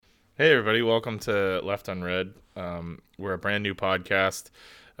Hey everybody, welcome to Left Unread. We're a brand new podcast,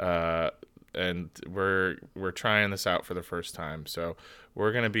 and we're trying this out for the first time. So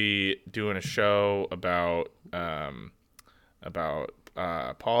we're gonna be doing a show about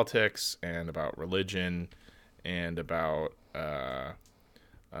politics and about religion and about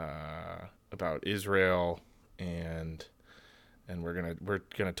Israel and we're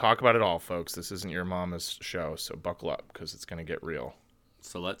gonna talk about it all, folks. This isn't your mama's show, so buckle up because it's gonna get real.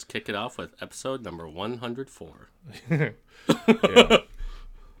 So let's kick it off with episode number 104.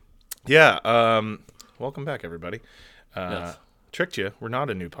 Yeah. Welcome back, everybody. Yes. Tricked you. We're not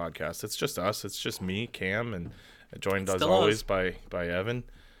a new podcast. It's just us. It's just me, Cam, and joined as Still always us. by Evan.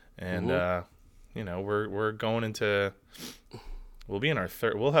 And we're going into. We'll be in our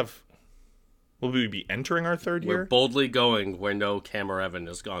third. Will we be entering our third year? We're boldly going where no Cam or Evan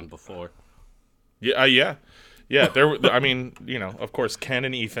has gone before. Yeah. Yeah. I mean, of course, Ken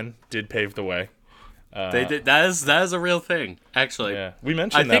and Ethan did pave the way. They did. That is a real thing, actually. Yeah, we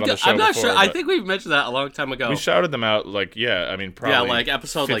mentioned that on the show. I'm not before, sure. I think we mentioned that a long time ago. We shouted them out, probably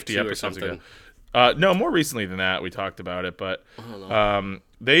episode 50 2 or episodes something. ago. No, more recently than that, we talked about it, but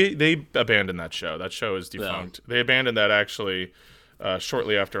they abandoned that show. That show is defunct. Yeah. They abandoned that actually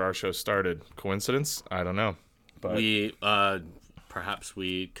shortly after our show started. Coincidence? I don't know. But perhaps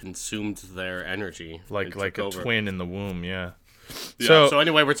we consumed their energy, like a twin in the womb. Yeah. Yeah, so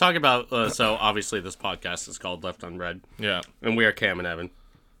anyway, we're talking about, so obviously this podcast is called Left Unread. Yeah. And we are Cam and Evan.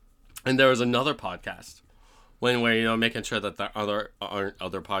 And there was another podcast when we're, making sure that there aren't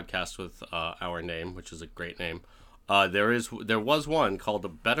other podcasts with our name, which is a great name. There was one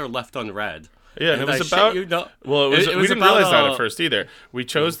called Better Left Unread. Yeah, and it was about... we didn't realize that at first either. We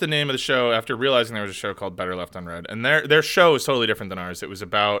chose the name of the show after realizing there was a show called Better Left Unread. And their show is totally different than ours. It was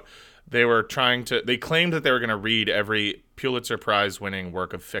about... They claimed that they were going to read every Pulitzer Prize winning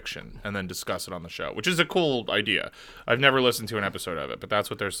work of fiction and then discuss it on the show, which is a cool idea. I've never listened to an episode of it, but that's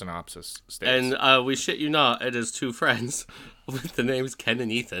what their synopsis states. And we shit you not, it is two friends with the names Ken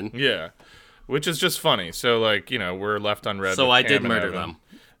and Ethan. Yeah, which is just funny. So, we're Left Unread. So with I Cam did and murder Evan, them.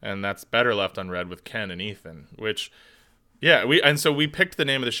 And that's Better Left Unread with Ken and Ethan, which, so we picked the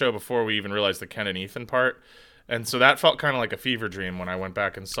name of the show before we even realized the Ken and Ethan part. And so that felt kind of like a fever dream when I went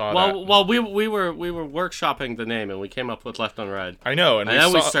back and saw that. Well, we were workshopping the name and we came up with Left Unread. I know, and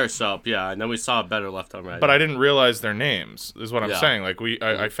then we searched up, and then we saw Better Left Unread. But I didn't realize their names. Is what I'm saying.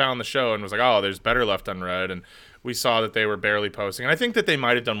 I found the show and was like, oh, there's Better Left Unread, and we saw that they were barely posting. And I think that they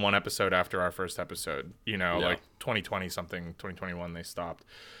might have done one episode after our first episode. Like 2020 something, 2021 they stopped.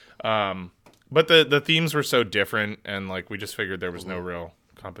 But the themes were so different, and we just figured there was no real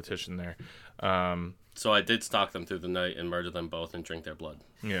competition there. So I did stalk them through the night and murder them both and drink their blood.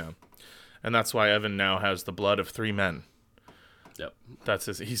 Yeah. And that's why Evan now has the blood of 3 men. Yep.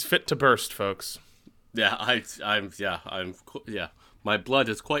 He's fit to burst, folks. Yeah, my blood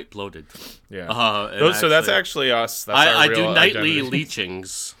is quite bloated. Yeah. So that's actually us. That's I our do real nightly identity.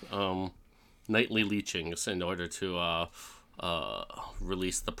 leechings in order to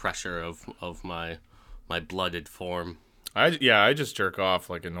release the pressure of my blooded form. I just jerk off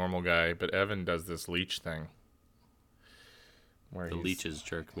like a normal guy, but Evan does this leech thing. The leeches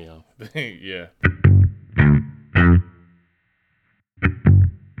jerk me off. Yeah.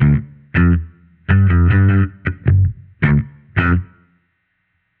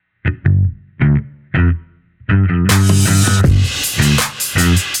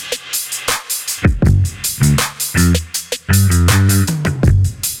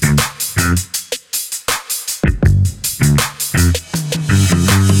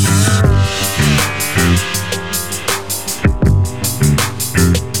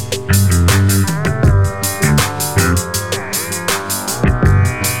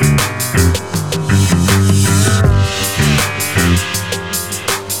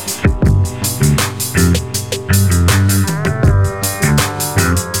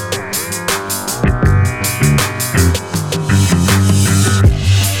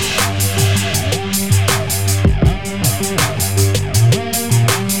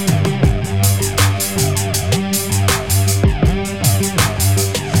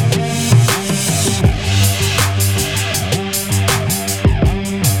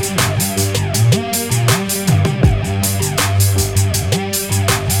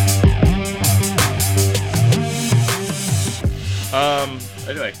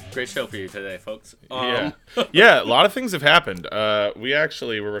 Anyway, great show for you today, folks. Yeah, a lot of things have happened.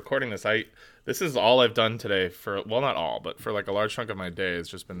 We're recording this. This is all I've done today for, well, not all, but for like a large chunk of my day, it's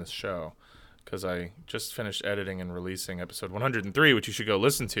just been this show. Because I just finished editing and releasing episode 103, which you should go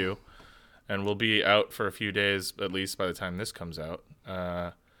listen to. And will be out for a few days, at least by the time this comes out.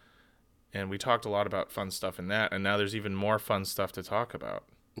 And we talked a lot about fun stuff in that, and now there's even more fun stuff to talk about.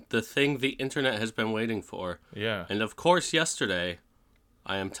 The thing the internet has been waiting for. Yeah. And of course, yesterday,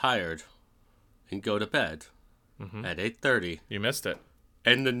 I am tired and go to bed at 8:30. You missed it.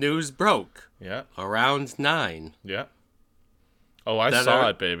 And the news broke. Yeah. Around 9. Yeah. Oh, I saw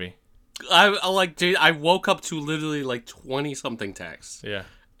it, baby. I woke up to literally 20-something texts. Yeah.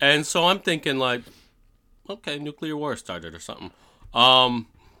 And so I'm thinking okay, nuclear war started or something.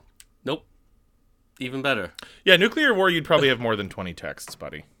 Nope. Even better. Yeah, nuclear war, you'd probably have more than 20 texts,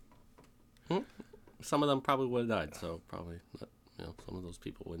 buddy. Some of them probably would have died, so probably some of those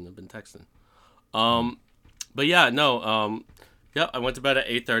people wouldn't have been texting. But yeah, no. I went to bed at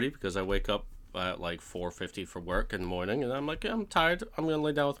 8:30 because I wake up at 4:50 for work in the morning, and I'm like, I'm tired. I'm gonna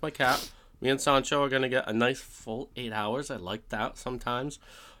lay down with my cat. Me and Sancho are gonna get a nice full 8 hours. I like that sometimes.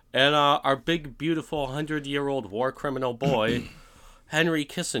 And our big, beautiful 100-year-old war criminal boy, Henry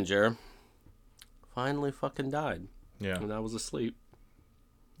Kissinger, finally fucking died. Yeah. And I was asleep.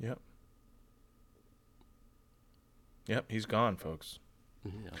 Yep. Yep, he's gone, folks.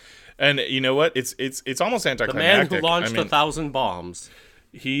 Yeah. And you know what? It's almost anticlimactic. The man who launched 1,000 bombs.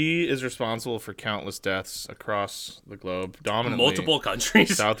 He is responsible for countless deaths across the globe, dominantly multiple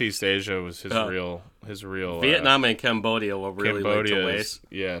countries. Southeast Asia was his real. Vietnam and Cambodia were really laid to waste.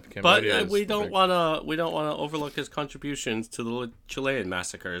 Yeah, Cambodia. But we don't want to overlook his contributions to the Chilean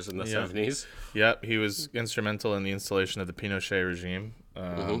massacres in the 70s. Yep, he was instrumental in the installation of the Pinochet regime.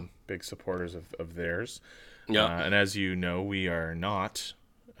 Big supporters of theirs. Yeah, and as you know, we are not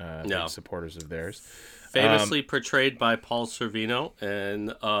big supporters of theirs. Famously portrayed by Paul Sorvino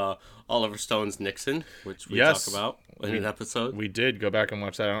in Oliver Stone's Nixon, which we talk about in an episode. We did go back and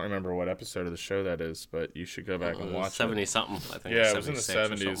watch that. I don't remember what episode of the show that is, but you should go back and watch 70 something, I think. Yeah, it was in the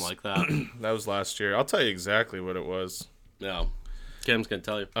 70s. Or something like that. That was last year. I'll tell you exactly what it was. Yeah. Kim's going to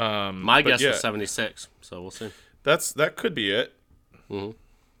tell you. My guess was 76, so we'll see. That could be it. Mm-hmm.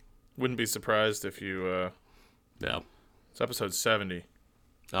 Wouldn't be surprised if you... It's episode 70.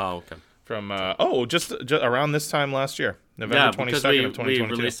 Oh, okay. From just around this time last year, November 22nd of 2022. We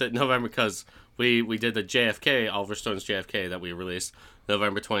released it in November because we did the JFK, Oliver Stone's JFK that we released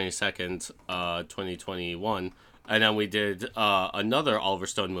November 22nd, 2021, and then we did another Oliver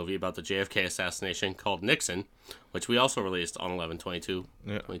Stone movie about the JFK assassination called Nixon, which we also released on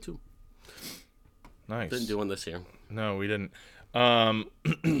 11/22/22. Nice. Didn't do one this year. No, we didn't.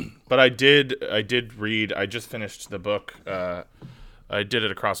 But I did read. I just finished the book. I did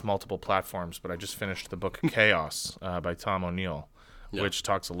it across multiple platforms, but I just finished the book Chaos by Tom O'Neill, which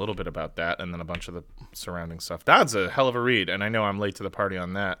talks a little bit about that and then a bunch of the surrounding stuff. That's a hell of a read, and I know I'm late to the party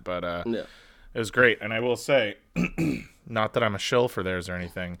on that, but it was great. And I will say, not that I'm a shill for theirs or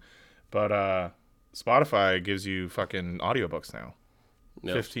anything, but Spotify gives you fucking audiobooks now.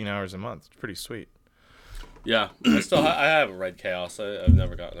 15 hours a month. It's pretty sweet. Yeah, I haven't read Chaos. I've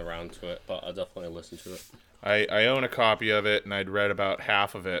never gotten around to it, but I'll definitely listen to it. I own a copy of it, and I'd read about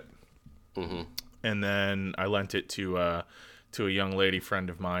half of it, and then I lent it to a young lady friend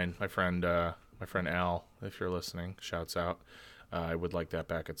of mine, my friend Al. If you're listening, shouts out. I would like that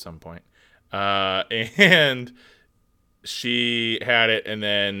back at some point. And she had it, and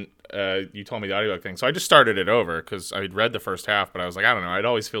then you told me the audiobook thing, so I just started it over because I'd read the first half, but I was like, I don't know. It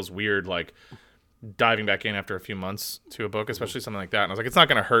always feels weird, like diving back in after a few months to a book, especially something like that. And I was like, it's not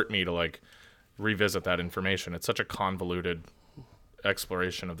going to hurt me to revisit that information. It's such a convoluted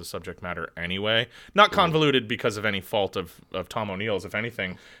exploration of the subject matter anyway. Not convoluted because of any fault of Tom O'Neill's. If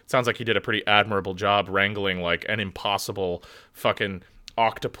anything, it sounds like he did a pretty admirable job wrangling an impossible fucking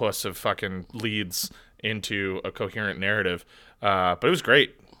octopus of fucking leads into a coherent narrative. But it was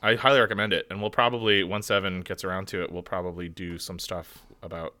great. I highly recommend it. And we'll probably, once Evan gets around to it, we'll probably do some stuff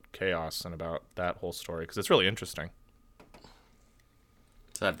about Chaos and about that whole story because it's really interesting.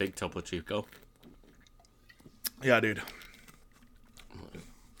 It's that big Topo Chico. Yeah, dude.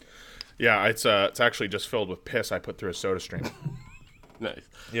 Yeah, it's actually just filled with piss I put through a soda stream. Nice.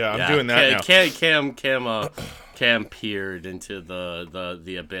 Yeah, I'm doing that now. Cam peered into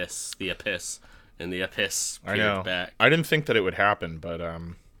the abyss, and the abyss peered back. I didn't think that it would happen, but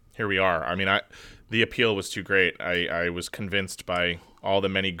here we are. I mean, the appeal was too great. I was convinced by all the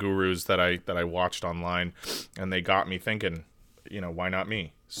many gurus that I watched online, and they got me thinking, why not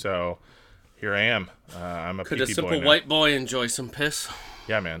me? So here I am. I'm a Could a simple white boy enjoy some piss?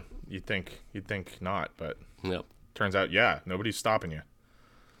 Yeah, man. You'd think not, but yep. Turns out, nobody's stopping you.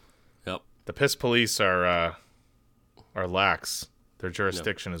 Yep. The piss police are lax. Their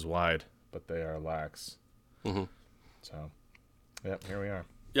jurisdiction is wide, but they are lax. Mm-hmm. So, here we are.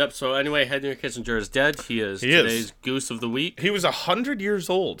 Yep, so anyway, Henry Kissinger is dead. He is today's Goose of the Week. He was 100 years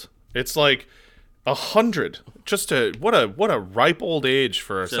old It's like 100. What a ripe old age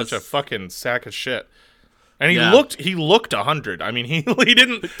for such a fucking sack of shit. And he looked 100. I mean, he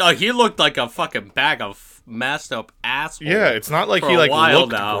didn't. He looked like a fucking bag of messed up asshole. Yeah, it's not like he like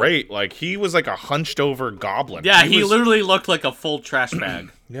looked great. Like he was like a hunched over goblin. Yeah, he literally looked like a full trash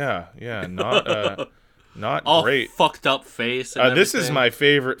bag. Yeah, not all great. Fucked up face. This is my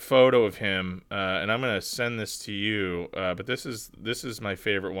favorite photo of him, and I'm gonna send this to you. But this is my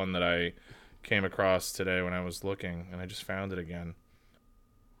favorite one that I came across today when I was looking, and I just found it again.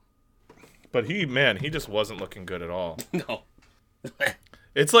 But he just wasn't looking good at all. No.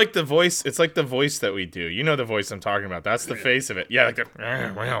 It's like the voice. It's like the voice that we do. You know the voice I'm talking about. That's the face of it. Yeah, like the.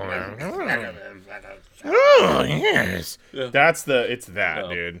 Oh yes. Yeah. It's that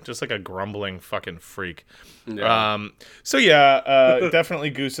dude. Just like a grumbling fucking freak. Yeah. Definitely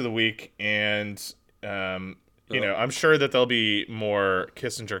Goose of the Week, and I'm sure that there'll be more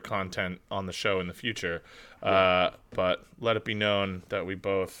Kissinger content on the show in the future. But let it be known that we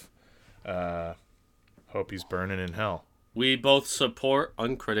both hope he's burning in hell. We both support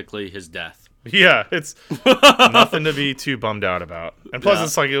uncritically his death. Yeah, it's nothing to be too bummed out about. And plus,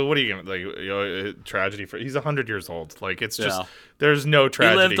 it's like, what are you gonna tragedy for? He's 100 years old. Like, it's just there's no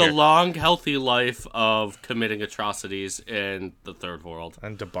tragedy. He lived a long, healthy life of committing atrocities in the third world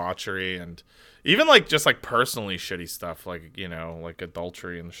and debauchery, and even like just like personally shitty stuff, like like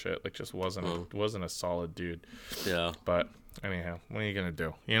adultery and shit. Like, just wasn't a solid dude. Yeah. But anyhow, what are you gonna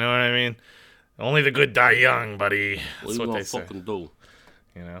do? You know what I mean? Only the good die young, buddy. That's what they say. Fucking do.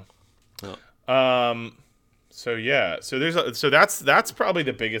 Yeah. So that's probably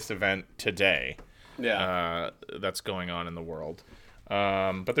the biggest event today. Yeah. That's going on in the world.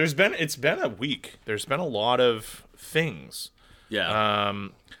 But it's been a week. There's been a lot of things. Yeah.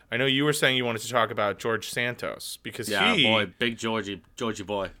 I know you were saying you wanted to talk about George Santos because big Georgie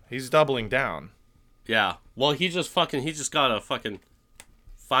boy. He's doubling down. Yeah. Well, he just got a fucking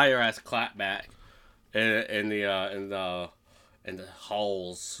fire ass clapback in the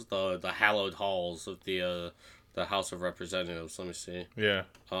halls, the hallowed halls of the House of Representatives. Let me see. Yeah.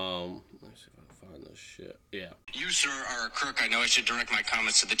 Let me see if I can find this shit. Yeah. You, sir, are a crook. I know I should direct my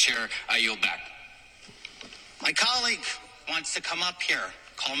comments to the chair. I yield back. My colleague wants to come up here,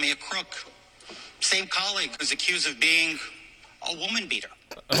 call me a crook. Same colleague who's accused of being a woman beater.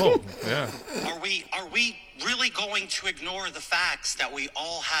 Oh, yeah. Are we really going to ignore the facts that we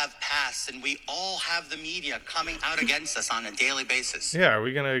all have past and we all have the media coming out against us on a daily basis? Yeah, are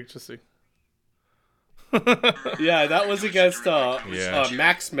we gonna just see? Yeah, that was against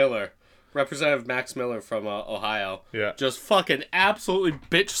Max Miller, Representative Max Miller from Ohio. Yeah, just fucking absolutely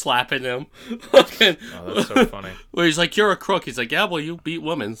bitch slapping him. Oh, that's so funny. Where he's like, "You're a crook." He's like, "Yeah, well, you beat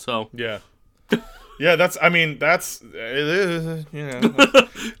women, so." Yeah. Yeah, that's actually... The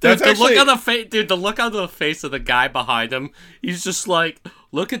look on the face, dude, the look on the face of the guy behind him, he's just like,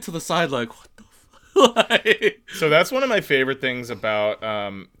 looking to the side like, what the fuck? So that's one of my favorite things about,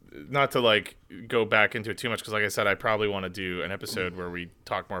 not to like go back into it too much, because like I said, I probably want to do an episode where we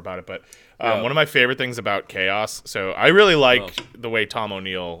talk more about it, but one of my favorite things about Chaos, so I really like the way Tom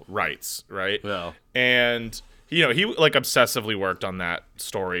O'Neill writes, right? Yeah. And... he like obsessively worked on that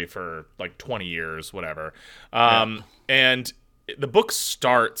story for like 20 years, whatever. And the book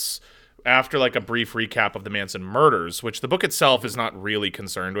starts after like a brief recap of the Manson murders, which the book itself is not really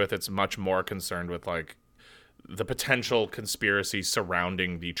concerned with. It's much more concerned with like the potential conspiracy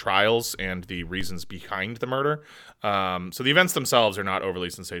surrounding the trials and the reasons behind the murder. So the events themselves are not overly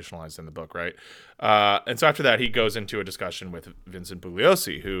sensationalized in the book, right? And so after that, he goes into a discussion with Vincent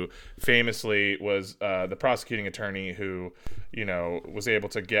Bugliosi, who famously was the prosecuting attorney who, was able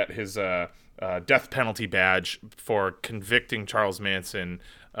to get his death penalty badge for convicting Charles Manson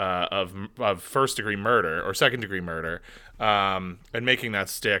of first-degree murder or second-degree murder, and making that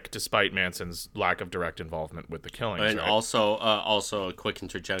stick despite Manson's lack of direct involvement with the killings. And right? also a quick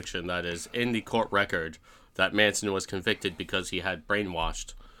interjection that is in the court record that Manson was convicted because he had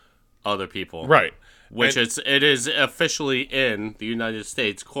brainwashed other people. Right. It is officially in the United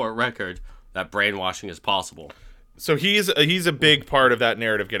States court record that brainwashing is possible. So he's a big part of that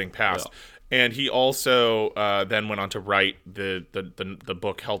narrative getting passed. Yeah. And he also then went on to write the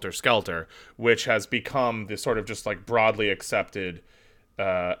book Helter Skelter, which has become this sort of just like broadly accepted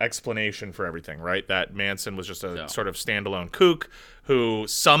explanation for everything, right? That Manson was just a sort of standalone kook who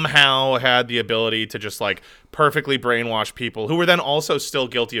somehow had the ability to just like perfectly brainwash people who were then also still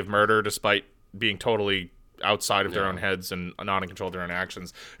guilty of murder despite being totally outside of their own heads and not in control of their own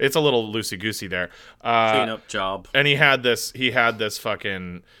actions. It's a little loosey-goosey there. Clean up job. And he had this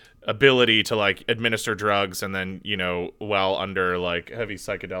fucking ability to like administer drugs and then, you know, while under like heavy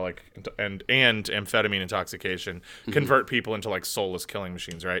psychedelic and amphetamine intoxication, convert people into like soulless killing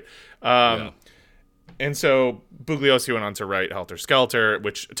machines, right? And so Bugliosi went on to write Helter Skelter,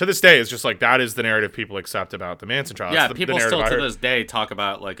 which to this day is just like, that is the narrative people accept about the Manson trial. Yeah, the people still to this day talk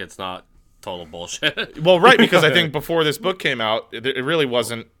about like it's not total bullshit. Well, right, because I think before this book came out, it really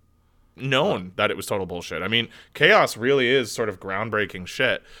wasn't known that it was total bullshit. I mean, Chaos really is sort of groundbreaking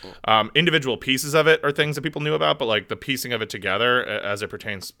shit. Individual pieces of it are things that people knew about, but like the piecing of it together as it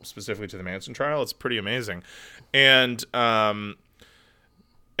pertains specifically to the Manson trial, it's pretty amazing. And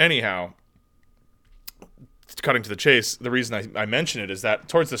anyhow, cutting to the chase, the reason I mention it is that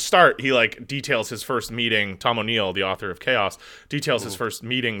towards the start, he like details his first meeting. Tom O'Neill, the author of Chaos, details his first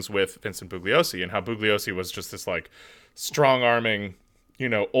meetings with Vincent Bugliosi and how Bugliosi was just this like strong-arming, you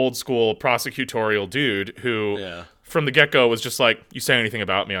know, old school prosecutorial dude who from the get-go was just like, you say anything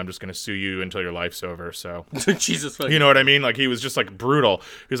about me, I'm just going to sue you until your life's over. So Jesus, you know what I mean? Like, he was just like brutal.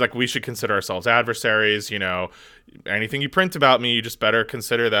 He was like, we should consider ourselves adversaries. You know, anything you print about me, you just better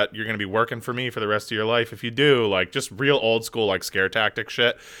consider that you're going to be working for me for the rest of your life. If you do, like, just real old school, like, scare tactic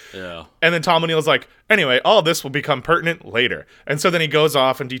shit. Yeah. And then Tom O'Neill's like, anyway, all this will become pertinent later. And so then he goes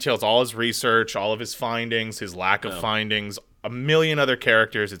off and details all his research, all of his findings, his lack of findings, a million other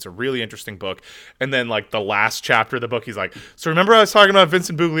characters. It's a really interesting book. And then, like, the last chapter of the book, he's like, so remember I was talking about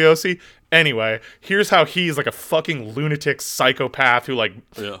Vincent Bugliosi? Anyway, here's how he's like a fucking lunatic psychopath who like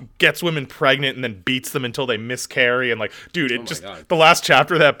gets women pregnant and then beats them until they miscarry. And like, dude, the last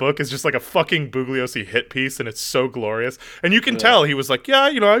chapter of that book is just like a fucking Bugliosi hit piece, and it's so glorious. And you can tell he was like, yeah,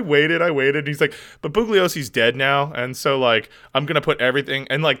 you know, I waited. And he's like, but Bugliosi's dead now. And so like, I'm going to put everything,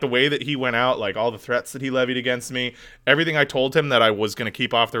 and like the way that he went out, like all the threats that he levied against me, everything I told him that I was going to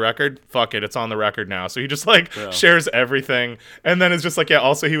keep off the record, fuck it, it's on the record now. So he just like shares everything. And then it's just like, yeah,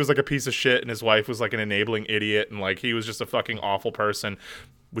 also he was like a piece of shit, and his wife was like an enabling idiot, and like he was just a fucking awful person.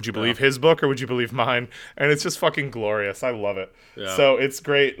 Would you believe his book or would you believe mine? And it's just fucking glorious. I love it. So it's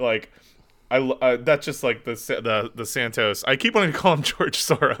great. Like, that's just like the Santos. I keep wanting to call him George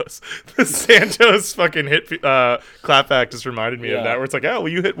Soros. The Santos fucking hit clapback just reminded me of that, where it's like, oh, well,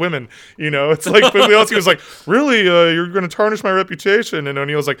 you hit women. You know, it's like Bugliosi was like, really, you're going to tarnish my reputation. And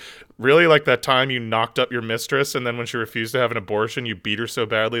O'Neill's like, really, like that time you knocked up your mistress, and then when she refused to have an abortion, you beat her so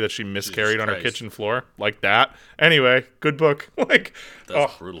badly that she miscarried on her kitchen floor, like that. Anyway, good book. Like,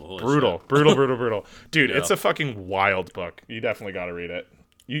 that's brutal, dude. It's a fucking wild book. You definitely got to read it.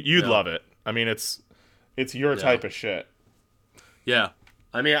 You'd love it. I mean, it's your type of shit. Yeah,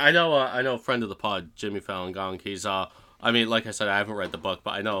 I mean, I know a friend of the pod, Jimmy Fallon Gong. He's I mean, like I said, I haven't read the book,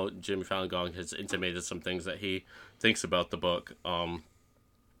 but I know Jimmy Fallon Gong has intimated some things that he thinks about the book, and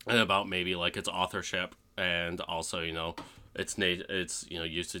about maybe like its authorship, and also, you know, its you know,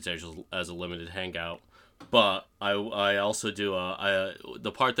 usage as a limited hangout. But I also do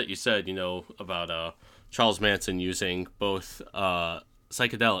the part that you said, you know, about Charles Manson using both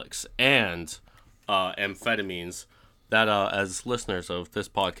psychedelics and amphetamines, that as listeners of this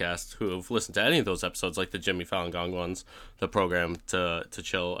podcast who have listened to any of those episodes, like the Jimmy Fallon Gong ones, the Program to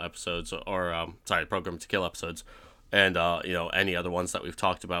Chill episodes, or Program to Kill episodes, and you know, any other ones that we've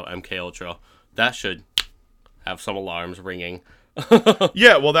talked about, MK Ultra, that should have some alarms ringing.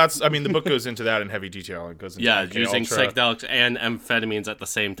 Yeah, well, I mean, the book goes into that in heavy detail. It goes into MK using Ultra. Psychedelics and amphetamines at the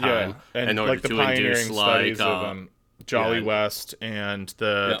same time, and in order like the to pioneering induce studies of Jolly West and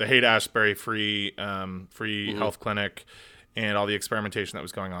the Haight-Ashbury free health clinic, and all the experimentation that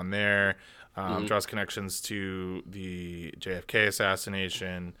was going on there. Draws connections to the JFK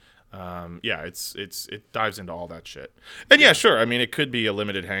assassination. It dives into all that shit. And sure, I mean, it could be a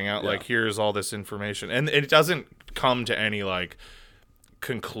limited hangout. Like, here's all this information, and it doesn't come to any like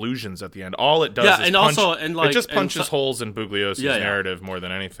conclusions at the end. All it does is it just punches holes in Bugliosi's narrative more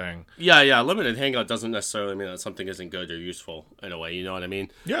than anything. Limited hangout doesn't necessarily mean that something isn't good or useful in a way, you know what I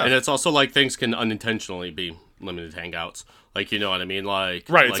mean? And it's also like things can unintentionally be limited hangouts, like, you know what I mean? Like,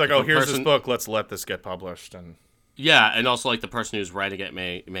 right, it's like, oh, here's this book, let's let this get published. And and also like the person who's writing it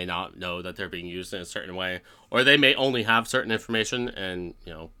may not know that they're being used in a certain way, or they may only have certain information and,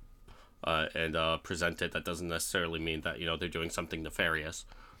 you know, present it. That doesn't necessarily mean that, you know, they're doing something nefarious,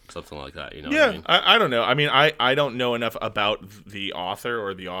 something like that, you know what I mean? I don't know. I mean, I don't know enough about the author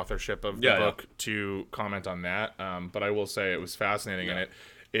or the authorship of the book to comment on that, but I will say it was fascinating, and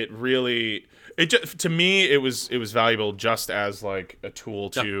it really, to me, it was valuable just as like a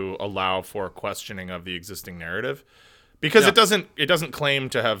tool to allow for questioning of the existing narrative, because it doesn't claim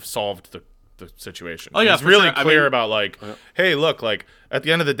to have solved the situation. It's really clear about like, hey, look, like at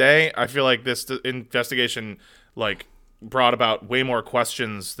the end of the day, I feel like this investigation like brought about way more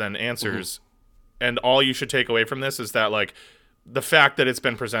questions than answers. And all you should take away from this is that, like, the fact that it's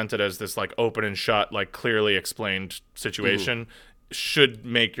been presented as this, like, open and shut, like, clearly explained situation should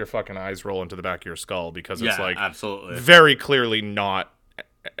make your fucking eyes roll into the back of your skull, because it's, like, absolutely, very clearly not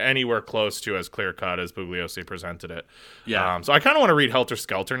anywhere close to as clear-cut as Bugliosi presented it. Yeah. So I kind of want to read Helter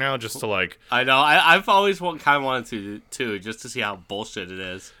Skelter now, just to, like... I know. I've always kind of wanted to, too, just to see how bullshit it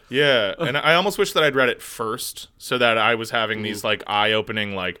is. Yeah, and I almost wish that I'd read it first, so that I was having these, like,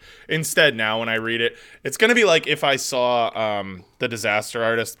 eye-opening, like... Instead, now, when I read it, it's going to be like if I saw The Disaster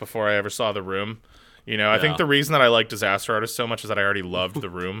Artist before I ever saw The Room. You know, I think the reason that I like Disaster Artist so much is that I already loved The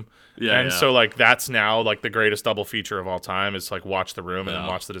Room. So, like, that's now, like, the greatest double feature of all time is, like, watch The Room and then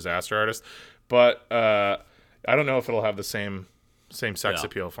watch The Disaster Artist. But I don't know if it'll have the same sex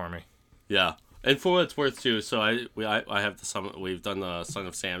appeal for me. Yeah. And for what it's worth, too, so I have we've done the Son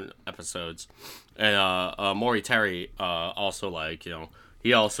of Sam episodes. And Maury Terry also, like, you know,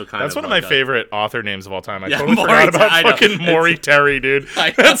 he also kind of... That's one of my favorite author names of all time. I totally forgot about fucking Maury Terry, dude.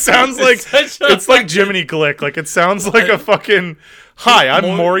 That sounds like... It's like Jiminy Glick. Like, it sounds like a fucking... Hi,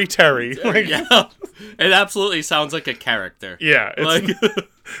 I'm Maury Terry. Like, yeah. It absolutely sounds like a character. Yeah. It's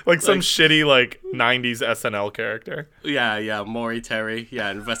like some shitty, like, 90s SNL character. Yeah, Maury Terry. Yeah,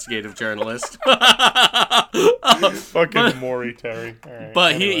 investigative journalist. Fucking Maury Terry. Right,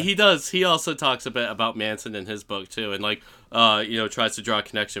 but anyway. He also talks a bit about Manson in his book, too. And, like, you know, tries to draw a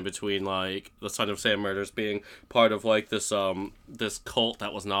connection between, like, the Son of Sam murders being part of, like, this cult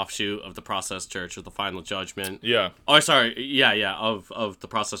that was an offshoot of the Process Church of the Final Judgment. Yeah. Oh, sorry. Yeah, of the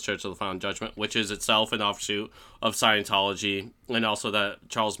Process Church of the Final Judgment, which is itself an offshoot of Scientology, and also that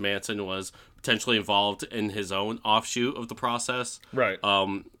Charles Manson was potentially involved in his own offshoot of the process. Right.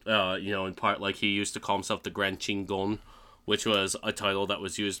 You know, in part, like, he used to call himself the Gran Chingon, which was a title that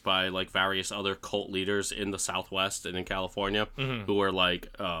was used by, like, various other cult leaders in the Southwest and in California who were, like,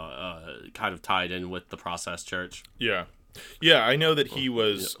 kind of tied in with the Process Church. Yeah. Yeah, I know that he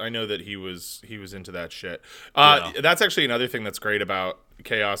was. I know that he was into that shit. That's actually another thing that's great about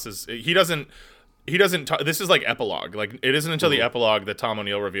Chaos is he doesn't. This is like epilogue. Like, it isn't until the epilogue that Tom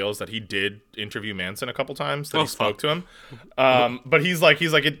O'Neill reveals that he did interview Manson a couple times, that he spoke to him. But he's like,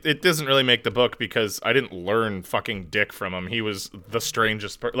 it doesn't really make the book because I didn't learn fucking dick from him. He was the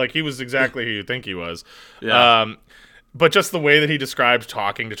strangest like, he was exactly who you think he was. Yeah. But just the way that he described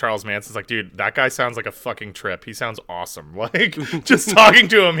talking to Charles Manson's like, dude, that guy sounds like a fucking trip. He sounds awesome. Like, just talking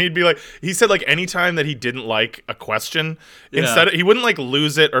to him, he'd be like, he said, like, anytime that he didn't like a question, he wouldn't, like,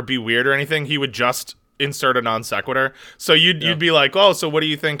 lose it or be weird or anything. He would just insert a non sequitur. So you'd be like, oh, so what do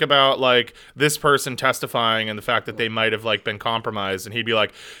you think about, like, this person testifying and the fact that they might have, like, been compromised? And he'd be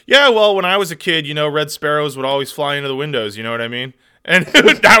like, yeah, well, when I was a kid, you know, red sparrows would always fly into the windows. You know what I mean? And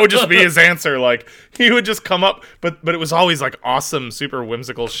that would just be his answer. Like, he would just come up, but it was always, like, awesome, super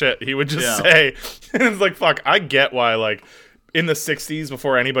whimsical shit. He would just say, and it's like, fuck, I get why, like, in the 60s,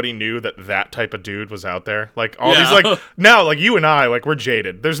 before anybody knew that type of dude was out there, like, all these, like, now, like, you and I, like, we're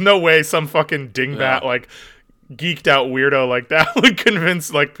jaded. There's no way some fucking dingbat, like, geeked out weirdo like that would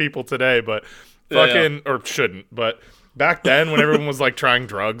convince, like, people today, but fucking, or shouldn't, but... Back then, when everyone was, like, trying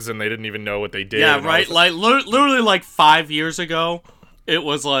drugs and they didn't even know what they did. Yeah, right. Like, literally, like, 5 years ago, it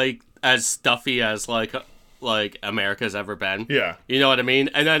was, like, as stuffy as, like America's ever been. Yeah. You know what I mean?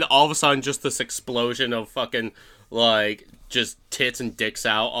 And then all of a sudden, just this explosion of fucking, like, just tits and dicks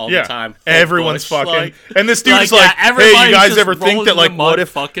out all the time. Everyone's fucking... Like, and this dude's like, hey, you guys ever think that, like, what if...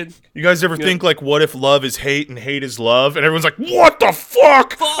 Fucking... You guys ever think, like, what if love is hate and hate is love? And everyone's like, what the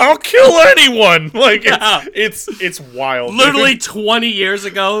fuck? I'll kill anyone! Like, it's wild. Literally 20 years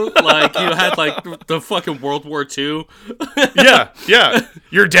ago, like, you had, like, the fucking World War II. Yeah.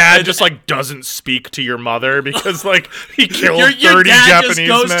 Your dad just, like, doesn't speak to your mother because, like, he killed 30 your dad Japanese men.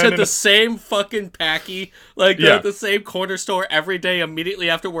 Just goes to the same fucking packy, like, the same corner store every day immediately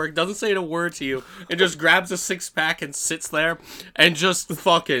after work, doesn't say a word to you, and just grabs a 6-pack and sits there and just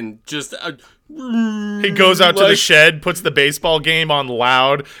fucking... he goes out to the shed, puts the baseball game on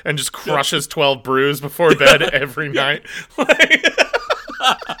loud, and just crushes 12 brews before bed every night.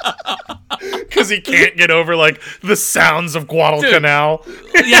 Because he can't get over, like, the sounds of Guadalcanal.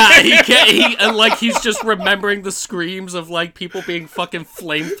 Yeah, he can't. And, like, he's just remembering the screams of, like, people being fucking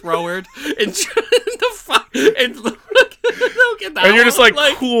flamethrowered. And you're just like,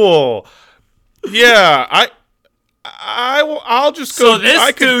 cool. Yeah, I'll just go. So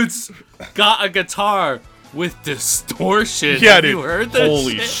this dude's got a guitar with distortion. Yeah, Have dude. you heard this?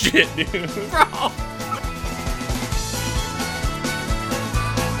 Holy shit, dude. Bro.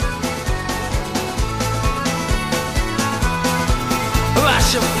 I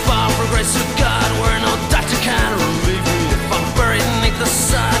shall fall for grace of God, where no doctor can relieve me. the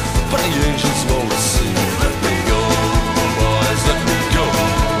side, but the angels won't see me. Let me go, boys, let me go,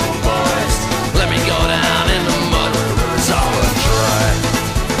 boys. Let me go down in the mud where it's all dry.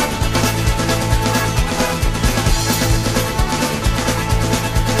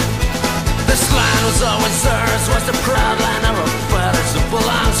 This land was always ours, was the proud land of our fathers. It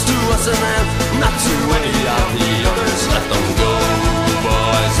belongs to us and them, not to any of the others. Let them go,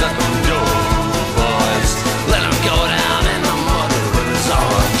 boys, let them go, boys. Let them go down in the mud where it's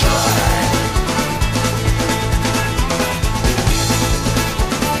all dry.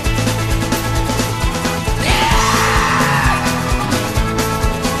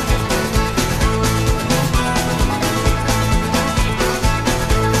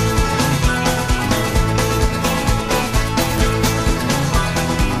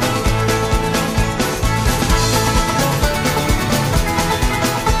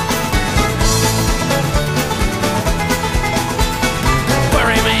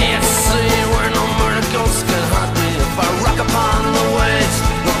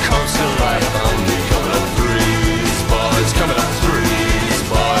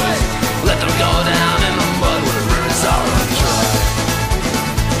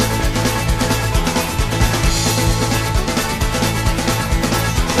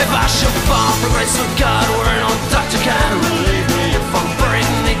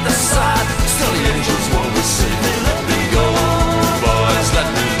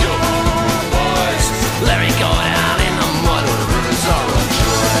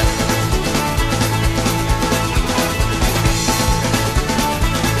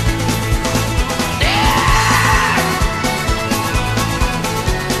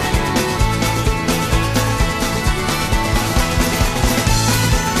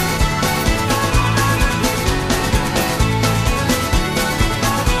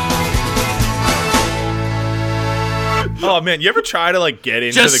 Oh man, you ever try to like get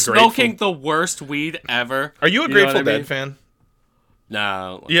into Just the Grateful? smoking the worst weed ever. Are you a Grateful Dead fan?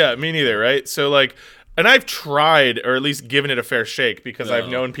 No. Yeah, me neither. Right? So like, and I've tried, or at least given it a fair shake, because I've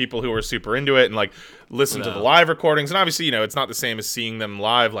known people who are super into it and like listen to the live recordings. And obviously, you know, it's not the same as seeing them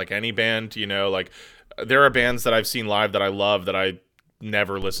live, like any band. You know, like there are bands that I've seen live that I love that I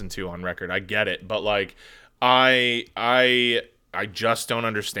never listened to on record. I get it, but like, I just don't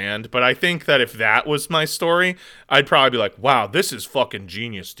understand. But I think that if that was my story, I'd probably be like, wow, this is fucking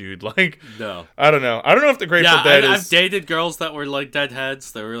genius, dude. Like, no. I don't know. I don't know if the Grateful Dead is... I've dated girls that were like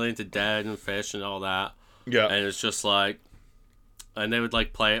Deadheads. They were really into Dead and Fish and all that. Yeah. And it's just like... And they would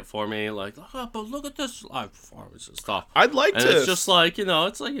like play it for me, like, oh, but look at this live performance and stuff. I'd like and to... it's just like, you know,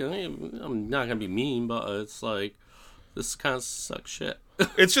 it's like, you know, I'm not going to be mean, but it's like, this kind of sucks shit.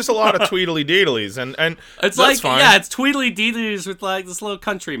 It's just a lot of tweedly deedlies, and it's that's like fine. Yeah, it's tweedly deedlies with like this little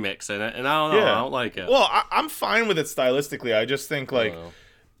country mix in it, and I don't know, I don't like it. Well, I'm fine with it stylistically. I just think like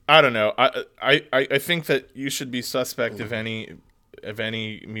I don't know. I think that you should be suspect of any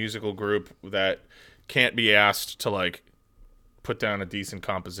musical group that can't be asked to like put down a decent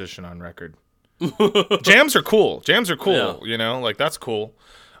composition on record. Jams are cool. Yeah. You know, like that's cool.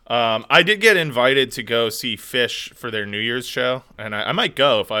 I did get invited to go see Fish for their New Year's show, and I might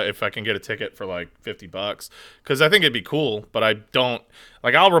go if I can get a ticket for like $50, because I think it'd be cool. But I don't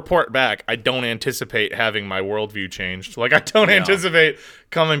like. I'll report back. I don't anticipate having my worldview changed. Like I don't anticipate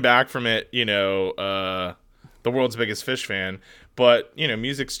coming back from it. You know, the world's biggest Fish fan. But you know,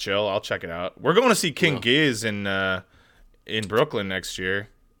 music's chill. I'll check it out. We're going to see King Giz in Brooklyn next year.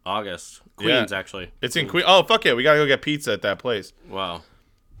 August. Queens, actually. It's in Queens. Oh fuck yeah, we gotta go get pizza at that place. Wow.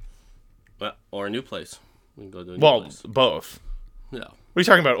 Or a new place. We can go to a new place. Both. Yeah. What are you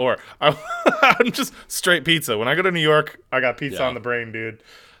talking about? Or I'm just straight pizza. When I go to New York, I got pizza on the brain, dude.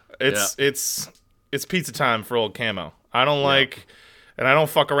 It's pizza time for old Camo. I don't like, and I don't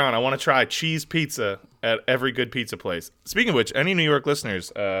fuck around. I want to try cheese pizza at every good pizza place. Speaking of which, any New York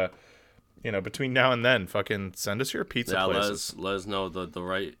listeners, you know, between now and then, fucking send us your pizza places. Let us know the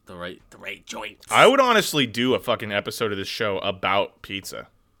right joints. I would honestly do a fucking episode of this show about pizza.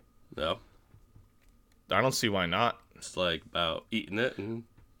 Yeah. I don't see why not. It's like about eating it. And,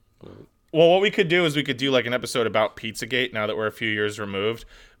 well, what we could do is we could do like an episode about Pizzagate now that we're a few years removed,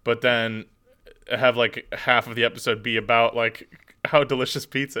 but then have like half of the episode be about like how delicious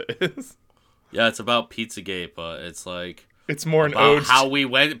pizza is. Yeah, it's about Pizzagate, but it's like it's more an ode how we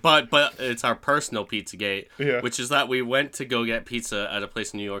went, but it's our personal Pizzagate, which is that we went to go get pizza at a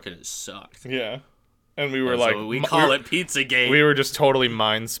place in New York and it sucked. Yeah. And we were like... So we call it Pizzagate. We were just totally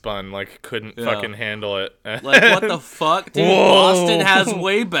mind-spun, like, couldn't fucking handle it. Like, what the fuck, dude? Whoa. Boston has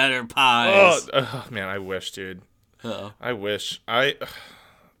way better pies. Oh, man, I wish, dude. I wish.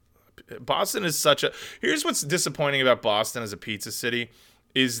 Boston is such a... Here's what's disappointing about Boston as a pizza city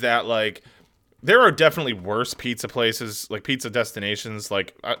is that, like, there are definitely worse pizza places, like pizza destinations,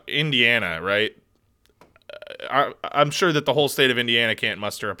 like Indiana, right? I'm sure that the whole state of Indiana can't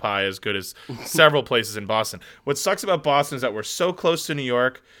muster a pie as good as several places in Boston. What sucks about Boston is that we're so close to New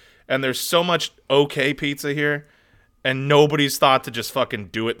York, and there's so much okay pizza here, and nobody's thought to just fucking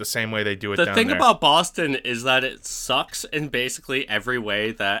do it the same way they do it down there. The thing about Boston is that it sucks in basically every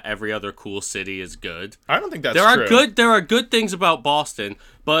way that every other cool city is good. I don't think that's true. There are good things about Boston,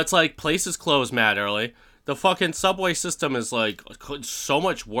 but it's like places close mad early. The fucking subway system is like so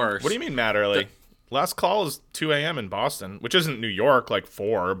much worse. What do you mean mad early? Last call is 2 a.m. in Boston, which isn't New York, like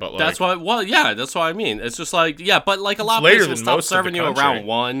 4, but like... That's what I mean. It's just like, yeah, but like a lot of places will stop serving you around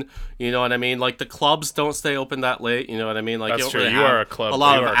 1, you know what I mean? Like the clubs don't stay open that late, you know what I mean? Like, that's true, you are a club. A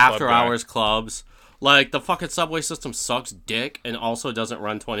lot of after-hours clubs. Like, the fucking subway system sucks dick and also doesn't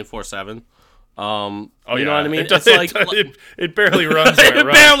run 24/7. You know what I mean? It barely runs.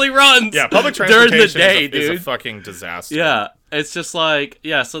 It barely runs. Yeah, public transportation during the day, is a fucking disaster. Yeah, it's just like,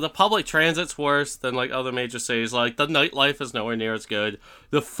 yeah, so the public transit's worse than like other major cities. Like the nightlife is nowhere near as good.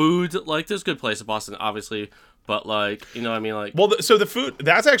 The food, like there's good places in Boston, obviously, but like, you know what I mean? Like, well, so the food,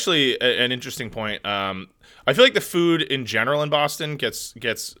 that's actually an interesting point. I feel like the food in general in Boston gets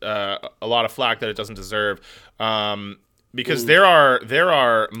a lot of flack that it doesn't deserve. Because there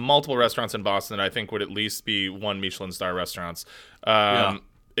are multiple restaurants in Boston that I think would at least be 1 Michelin star restaurants.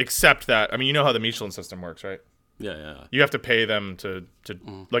 Except that, I mean, you know how the Michelin system works, right? Yeah. You have to pay them to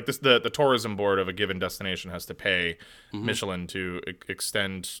like this. The tourism board of a given destination has to pay Michelin to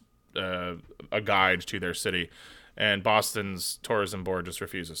extend a guide to their city. And Boston's tourism board just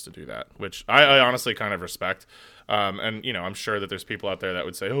refuses to do that, which I honestly kind of respect. And, you know, I'm sure that there's people out there that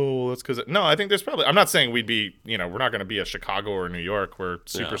would say, oh, that's because... No, I think there's probably... I'm not saying we'd be... You know, we're not going to be a Chicago or New York. We're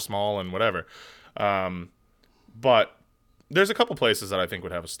super small and whatever. But there's a couple places that I think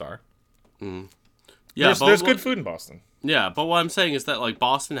would have a star. Yeah, there's good food in Boston. Yeah, but what I'm saying is that, like,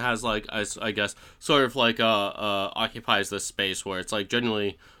 Boston has, like, I guess, sort of, like, occupies this space where it's, like,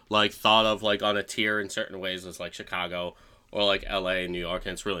 generally... like thought of like on a tier in certain ways as like Chicago or like LA and New York,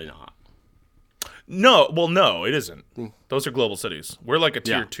 and it's really not. No, it isn't. Those are global cities. We're like a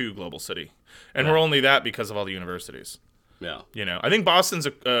tier 2 global city, and we're only that because of all the universities. Yeah, you know, I think Boston's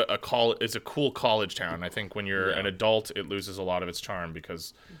a cool college town. I think when you're an adult, it loses a lot of its charm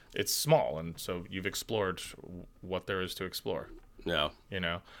because it's small, and so you've explored what there is to explore. Yeah, you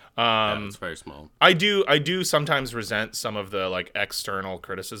know, it's very small. I do sometimes resent some of the like external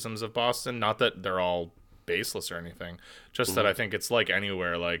criticisms of Boston. Not that they're all baseless or anything, just that I think it's like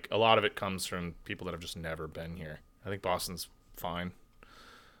anywhere. Like a lot of it comes from people that have just never been here. I think Boston's fine.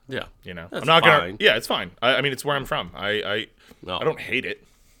 Yeah, you know, that's I'm not fine. gonna. Yeah, it's fine. I mean, it's where I'm from. I don't hate it,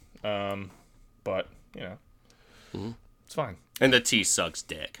 but you know, it's fine. And the tea sucks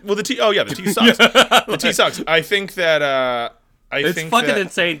dick. Well, the tea. Oh yeah, the tea sucks. The tea sucks. I think that. It's fucking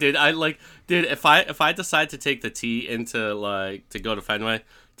insane, dude. If I decide to take the T into like to go to Fenway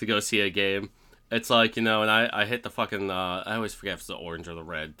to go see a game, it's like, you know, and I hit the fucking I always forget if it's the orange or the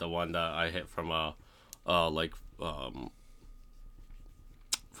red, the one that I hit from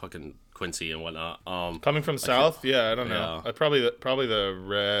fucking Quincy and whatnot. Coming from south, I don't know. Yeah. Probably the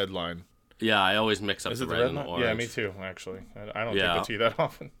red line. Yeah, I always mix up the red and the orange. Yeah, me too. Actually, I don't take the T that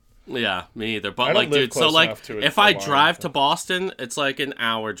often. Yeah, me either. But like, dude, so like, if I drive to Boston, it's like an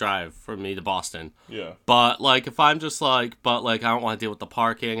hour drive from me to Boston. Yeah. But like, if I'm just like, I don't want to deal with the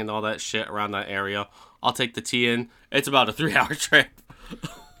parking and all that shit around that area, I'll take the T in. It's about a 3-hour trip.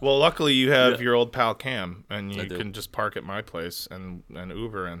 Well, luckily you have your old pal Cam, and you can just park at my place and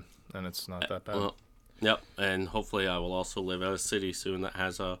Uber in, and it's not that bad. Yep, and hopefully I will also live in a city soon that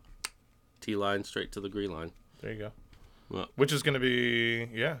has a T line straight to the Green Line. There you go. Well, which is going to be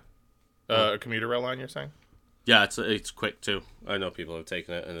a commuter rail line, you're saying? Yeah, it's quick too. I know people have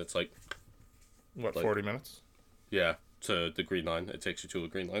taken it, and it's like 40 minutes? Yeah, to the Green Line. It takes you to a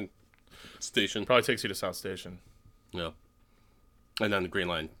Green Line station. Probably takes you to South Station. Yeah, and then the Green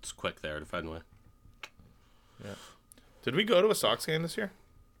Line's quick there to Fenway. Yeah. Did we go to a Sox game this year?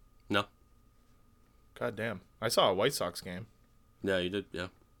 No. God damn! I saw a White Sox game. Yeah, you did. Yeah.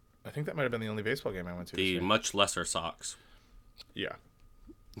 I think that might have been the only baseball game I went to. The much lesser Sox. Yeah.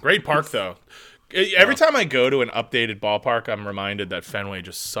 Great park, though. Every time I go to an updated ballpark, I'm reminded that Fenway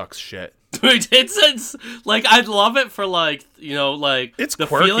just sucks shit. It's like, I love it for, like, you know, like, it's the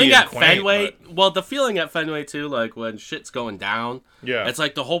quirky feeling and at quaint, Fenway. But... Well, the feeling at Fenway, too, like, when shit's going down. Yeah. It's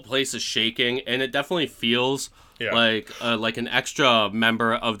like the whole place is shaking, and it definitely feels like an extra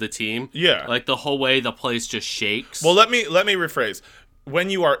member of the team. Yeah. Like, the whole way the place just shakes. Well, let me rephrase. when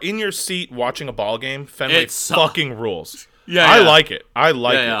you are in your seat watching a ball game, Fenway fucking rules. Yeah, I like it. I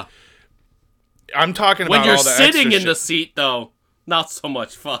like it. Yeah. I'm talking about when you're all the sitting in shit. The seat, though, not so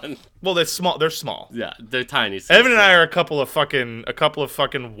much fun. Well, they're small. They're small. Yeah, they're tiny seats. Evan and I are a couple of fucking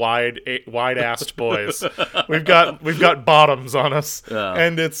wide-assed boys. We've got bottoms on us,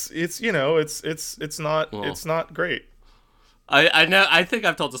 and it's not great. I know. I think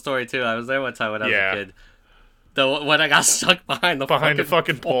I've told the story too. I was there one time when I was a kid. When I got stuck behind the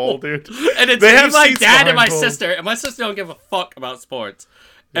fucking pole, dude. And it's my dad and my sister, and my sister don't give a fuck about sports.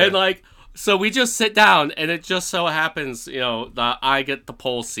 Yeah. And like, so we just sit down, and it just so happens, that I get the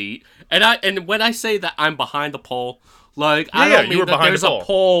pole seat, and when I say that I'm behind the pole, like I don't mean that there's a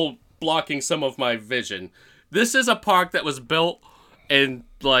pole blocking some of my vision. This is a park that was built in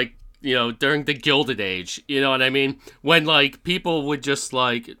like during the Gilded Age. You know what I mean? When like people were just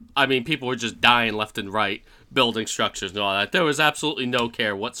dying left and right, building structures and all that. There was absolutely no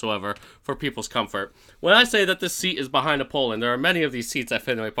care whatsoever for people's comfort. When I say that this seat is behind a pole, and there are many of these seats at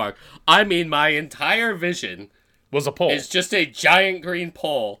Fenway Park, I mean my entire vision was a pole. It's just a giant green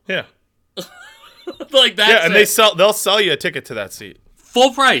pole. Yeah. Like that. Yeah, and they'll sell you a ticket to that seat.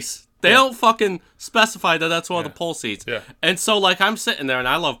 Full price. They don't fucking specify that that's one of the pole seats. Yeah. And so like I'm sitting there and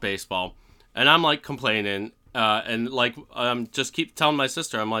I love baseball, and I'm like complaining, and like just keep telling my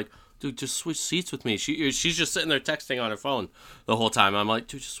sister, I'm like, dude, just switch seats with me. She's just sitting there texting on her phone the whole time. I'm like,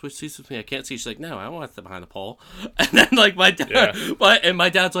 dude, just switch seats with me. I can't see. She's like, no, I don't want to sit behind the pole. And then like my dad, my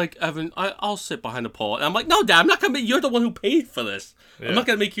dad's like, Evan, I'll sit behind the pole. And I'm like, no, Dad, I'm not gonna. You're the one who paid for this. Yeah. I'm not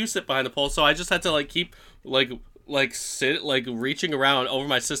gonna make you sit behind the pole. So I just had to like keep like sit like reaching around over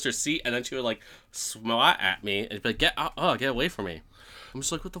my sister's seat, and then she would like smile at me and be like, get away from me. I'm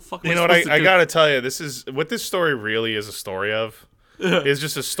just like, what the fuck? You know what? I gotta tell you, this is what this story really is a story of. Is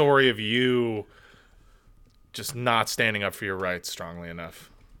just a story of you just not standing up for your rights strongly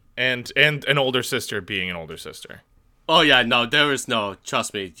enough, and an older sister being an older sister. Oh yeah, no, there is no.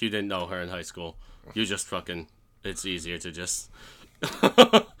 Trust me, you didn't know her in high school. You just fucking. It's easier to just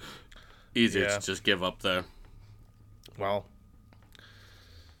to just give up there. Well,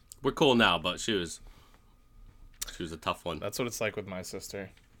 we're cool now, but she was a tough one. That's what it's like with my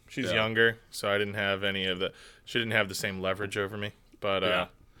sister. She's younger, so I didn't have she didn't have the same leverage over me. But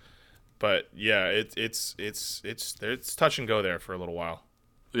it's touch and go there for a little while.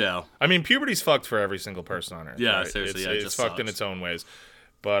 Yeah. I mean, puberty's fucked for every single person on Earth. Yeah, right? seriously. It's fucked in its own ways.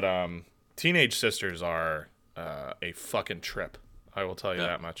 But teenage sisters are a fucking trip. I will tell you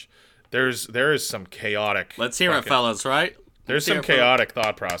that much. There is some chaotic. Let's hear it, fellas. Right? There's some chaotic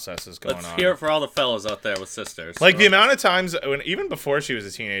thought processes going on. Let's hear it for all the fellas out there with sisters. Like the amount of times even before she was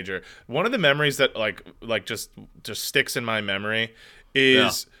a teenager, one of the memories that like just sticks in my memory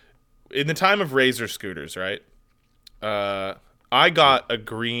is in the time of Razor scooters, right? I got a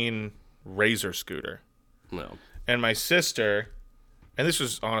green Razor scooter. No. And my sister, and this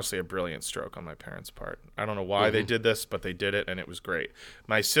was honestly a brilliant stroke on my parents' part. I don't know why they did this, but they did it, and it was great.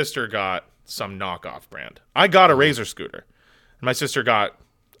 My sister got some knockoff brand. I got a Razor scooter. My sister got,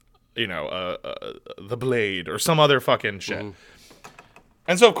 the Blade or some other fucking shit.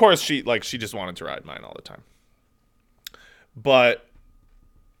 And so, of course, she just wanted to ride mine all the time. But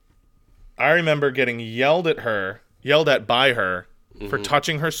I remember getting yelled at by her for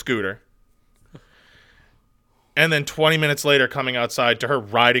touching her scooter. And then 20 minutes later coming outside to her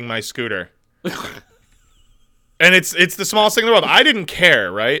riding my scooter. And it's the smallest thing in the world. I didn't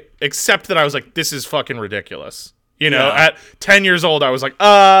care, right? Except that I was like, this is fucking ridiculous. At 10 years old, I was like,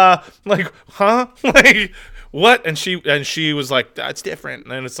 huh? Like, what? And she was like, that's different.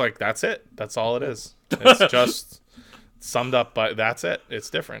 And it's like, that's it. That's all it is. It's just summed up by, that's it.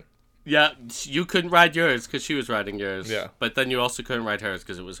 It's different. Yeah, you couldn't ride yours because she was riding yours. Yeah. But then you also couldn't ride hers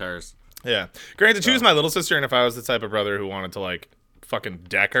because it was hers. Yeah. Granted, she was my little sister, and if I was the type of brother who wanted to, like, fucking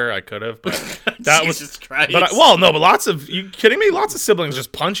deck her, I could have, but that Jesus Christ. But lots of, you kidding me? Lots of siblings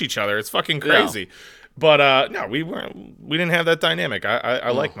just punch each other. It's fucking crazy. Yeah. But no, we didn't have that dynamic.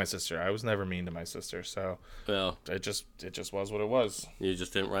 I like my sister. I was never mean to my sister, so it just was what it was. You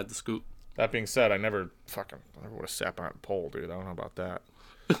just didn't ride the scoot. That being said, I never would have sat behind a pole, dude. I don't know about that.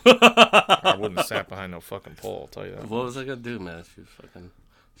 I wouldn't have sat behind no fucking pole, I'll tell you that. What was I gonna do, man?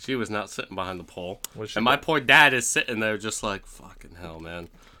 She was not sitting behind the pole. And my poor dad is sitting there just like, fucking hell, man.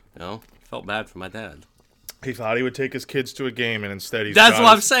 Felt bad for my dad. He thought he would take his kids to a game, and instead That's what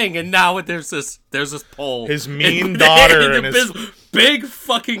I'm saying. And now there's this pole. His mean daughter and his big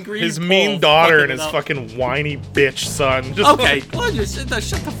fucking green. His mean daughter and his fucking whiny bitch son. Okay, well, just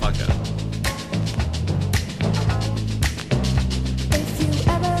shut the fuck up. If you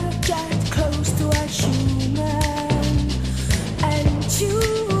ever get close to a human and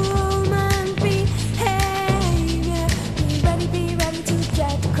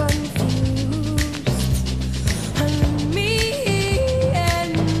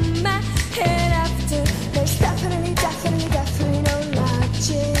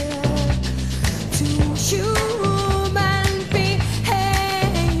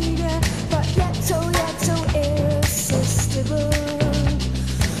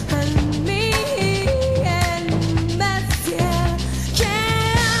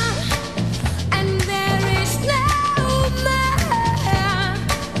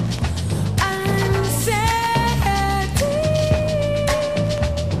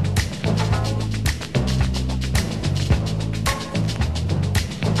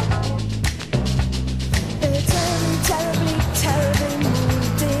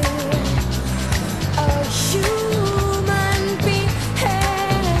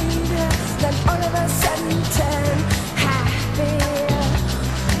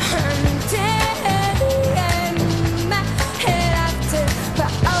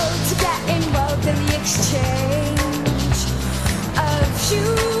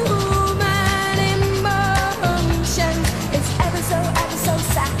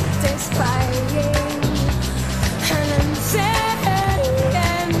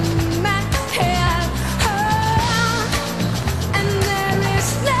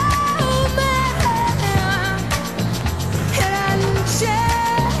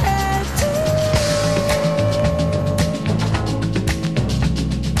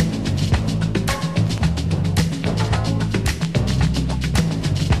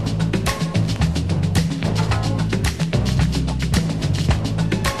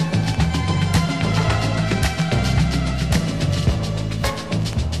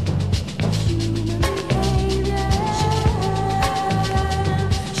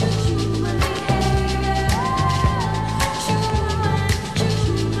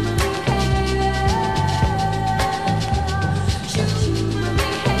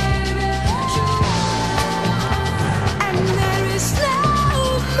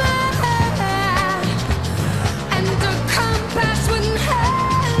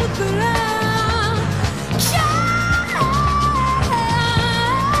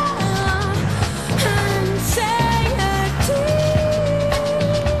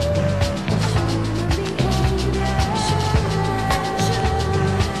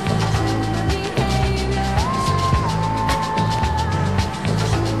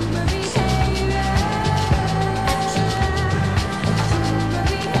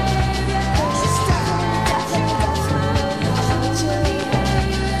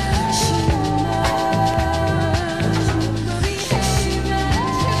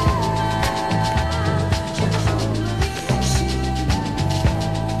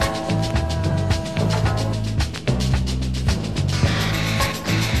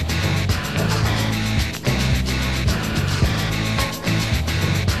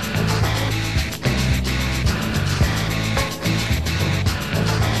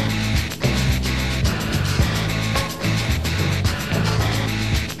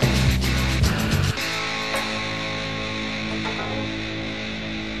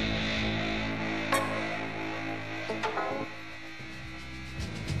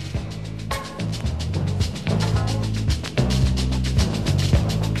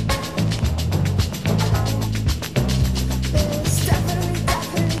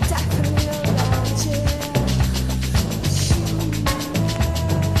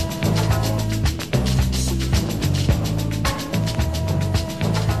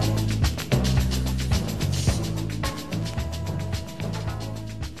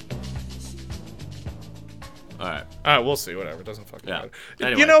We'll see. Whatever. It doesn't fucking matter.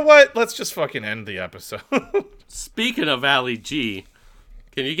 Anyway. You know what? Let's just fucking end the episode. Speaking of Ali G,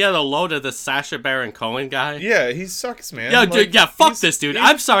 can you get a load of the Sacha Baron Cohen guy? Yeah, he sucks, man. Yeah, dude. Yeah, fuck this dude.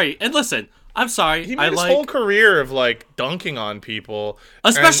 I'm sorry. And listen, I'm sorry. He made his whole career of dunking on people,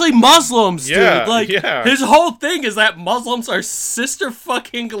 especially Muslims, dude. Yeah, his whole thing is that Muslims are sister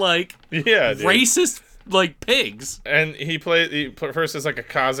fucking racist pigs. And he first as a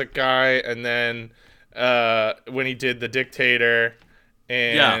Kazakh guy, and then when he did The Dictator,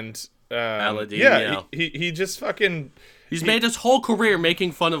 and Aladdin, he just fucking he's made his whole career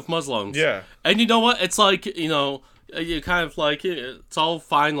making fun of Muslims. Yeah, and you know what? It's you kind of it's all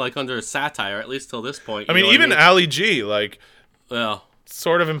fine under satire, at least till this point. I mean, even Ali G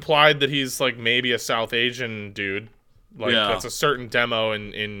sort of implied that he's maybe a South Asian dude. That's a certain demo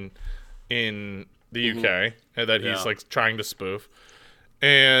in the UK that he's trying to spoof.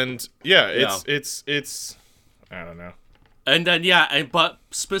 And it's I don't know. And then but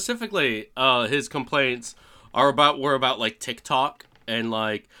specifically his complaints were about TikTok and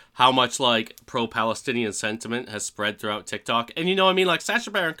how much pro-Palestinian sentiment has spread throughout TikTok. And Sacha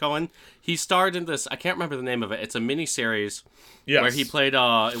Baron Cohen, he starred in this, I can't remember the name of it. It's a mini-series where he played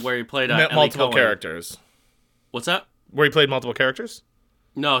multiple Cohen. Characters. What's that? Where he played multiple characters?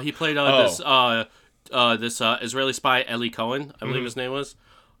 No, he played this Israeli spy Eli Cohen, I believe his name was,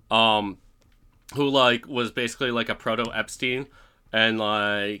 who was basically a proto Epstein and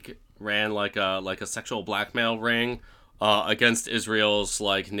ran a sexual blackmail ring against Israel's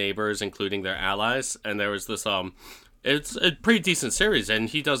neighbors, including their allies. And there was this it's a pretty decent series, and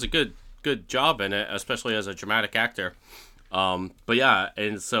he does a good job in it, especially as a dramatic actor. But yeah,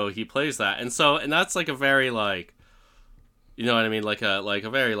 and so he plays that, and that's a very you know what I mean, a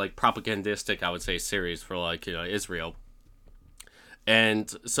very propagandistic, I would say, series for Israel.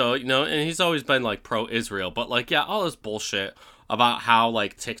 And so and he's always been pro-Israel, but all this bullshit about how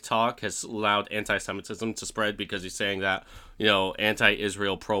TikTok has allowed anti-Semitism to spread because he's saying that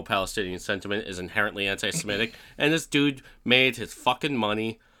anti-Israel, pro-Palestinian sentiment is inherently anti-Semitic, and this dude made his fucking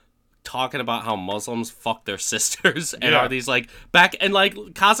money talking about how Muslims fuck their sisters and are these back, and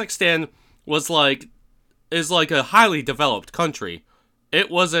Kazakhstan was is a highly developed country.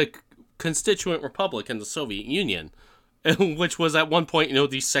 It was a constituent republic in the Soviet Union, which was at one point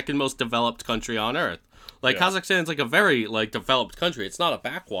the second most developed country on earth. Kazakhstan's a very developed country. It's not a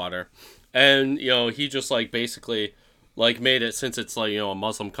backwater. And he just basically made it, since it's a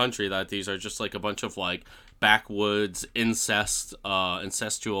Muslim country, that these are just a bunch of backwoods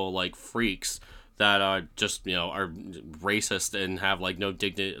incestual freaks that are just are racist and have no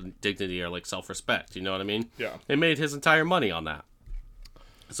dignity or self-respect. You know what I mean? Yeah. He made his entire money on that.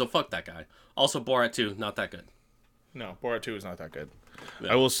 So fuck that guy. Also, Borat 2, not that good. No, Borat 2 is not that good.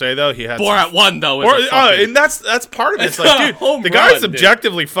 Yeah. I will say though, he had Borat 1 though. And that's part of it. It's dude, the guy's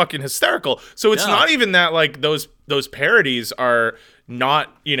objectively fucking hysterical. So it's not even that those parodies are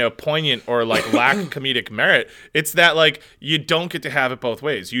not poignant or lack comedic merit. It's that you don't get to have it both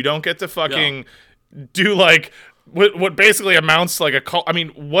ways. You don't get to fucking do what basically amounts to a cult. I mean,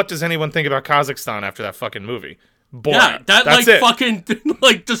 what does anyone think about Kazakhstan after that fucking movie? Borat. Yeah, that's it. Fucking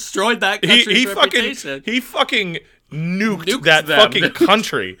destroyed that country's reputation. He fucking nuked that fucking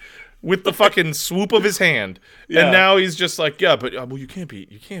country with the fucking swoop of his hand. Yeah. And now he's just but you can't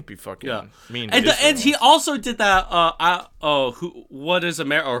be fucking mean to Israel. And he also did that Who is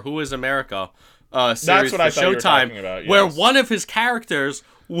America series That's what I thought Showtime, you were talking about, yes. Where one of his characters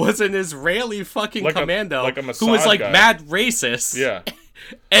was an Israeli fucking commando who was guy. Mad racist. Yeah.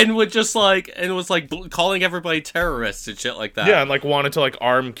 And would just was calling everybody terrorists and shit like that. Yeah, and wanted to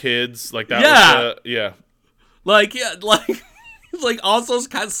arm kids that. Also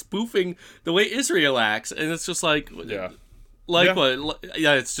kind of spoofing the way Israel acts, and it's just what? Yeah,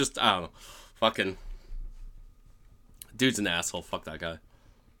 it's just I don't know, fucking dude's an asshole. Fuck that guy.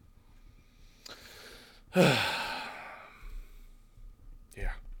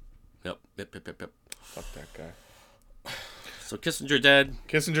 Yeah. Yep. Fuck that guy. So Kissinger's dead.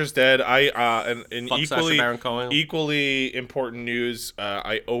 Kissinger's dead. And equally important news.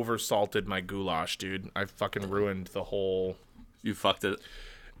 I oversalted my goulash, dude. I fucking ruined the whole. You fucked it.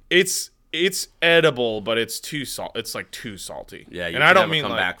 It's edible, but it's too salt. It's too salty. Yeah, and I don't mean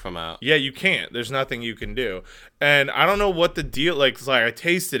come back from out. Yeah, you can't. There's nothing you can do. And I don't know what the deal. I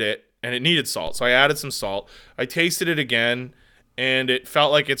tasted it and it needed salt, so I added some salt. I tasted it again, and it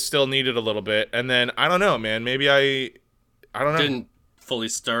felt like it still needed a little bit. And then I don't know, man. Maybe I don't know. Didn't fully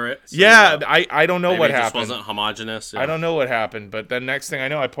stir it. So I don't know what happened. It just wasn't homogenous. Yeah. I don't know what happened, but then next thing I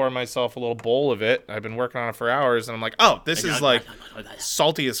know, I pour myself a little bowl of it. I've been working on it for hours, and I'm like, oh, this is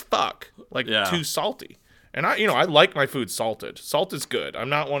salty as fuck. Too salty. And I like my food salted. Salt is good. I'm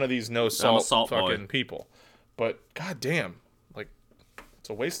not one of these no salt fucking people. But goddamn, like, it's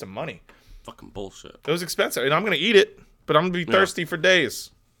a waste of money. Fucking bullshit. It was expensive, and I'm gonna eat it, but I'm gonna be thirsty for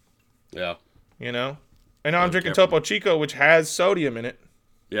days. Yeah. You know? And now I'm drinking Topo Chico, which has sodium in it.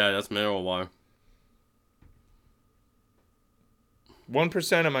 Yeah, that's mineral water.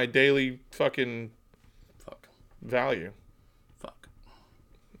 1% of my daily fucking value. Fuck.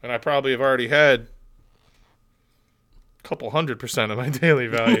 And I probably have already had a couple 100% of my daily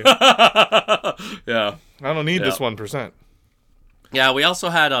value. Yeah. I don't need this 1%. Yeah, we also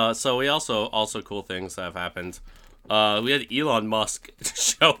had also cool things that have happened. We had Elon Musk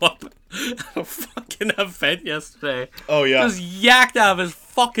show up at a fucking event yesterday. Oh yeah. Just yacked out of his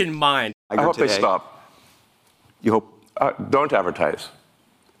fucking mind. I hope they stop. You hope Don't advertise.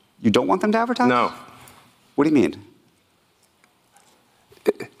 you don't want them to advertise? No. What do you mean?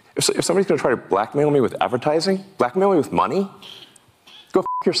 If somebody's going to try to blackmail me with advertising, blackmail me with money, go f***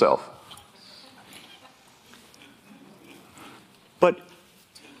 yourself. But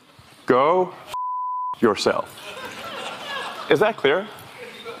Go f*** yourself. Is that clear?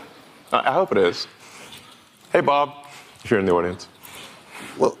 I hope it is. Hey, Bob, if you're in the audience.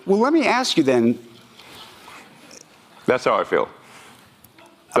 well, let me ask you then. That's how I feel.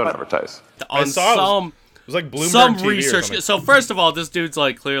 Don't advertise. On it was like Bloomberg some TV research. or So first of all, this dude's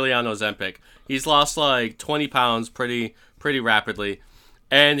like clearly on Ozempic. He's lost like 20 pounds pretty rapidly,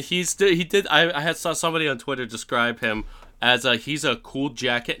 and he did. I saw somebody on Twitter describe him as he's a cool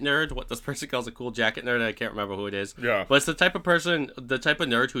jacket nerd. What this person calls a cool jacket nerd, I can't remember who it is. Yeah, but it's the type of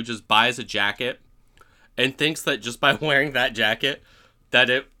nerd who just buys a jacket and thinks that just by wearing that jacket,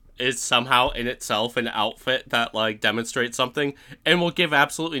 that it is somehow in itself an outfit that like demonstrates something, and will give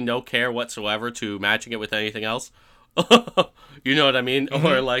absolutely no care whatsoever to matching it with anything else. You know what I mean? Mm-hmm.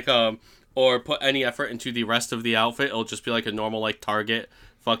 Or like or put any effort into the rest of the outfit. It'll just be like a normal like Target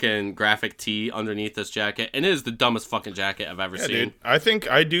fucking graphic tee underneath this jacket, and it is the dumbest fucking jacket I've ever seen. Dude.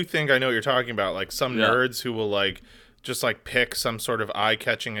 I do think I know what you're talking about. Like some nerds who will like just like pick some sort of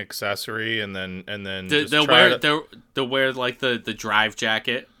eye-catching accessory and then they'll wear like the drive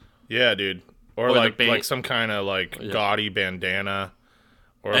jacket. Yeah, dude. Or like some kind of like gaudy bandana.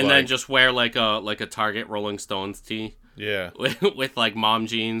 Or and like, then just wear like a Target Rolling Stones tee. Yeah. with like mom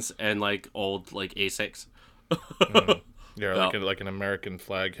jeans and like old like Asics. Yeah, like an American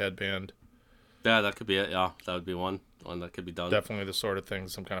flag headband. Yeah, that could be it. Yeah, that would be one that could be done. Definitely the sort of thing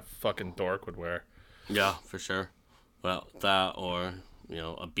some kind of fucking dork would wear. Yeah, for sure. Well, that or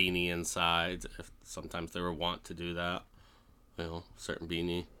a beanie inside. If sometimes they were wont to do that. Certain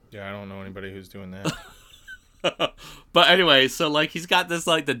beanie. Yeah, I don't know anybody who's doing that. But anyway, so like he's got this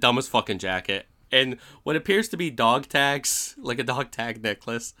like the dumbest fucking jacket and what appears to be dog tags, like a dog tag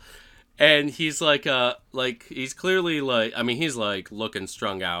necklace. And he's like he's clearly like, I mean, he's like looking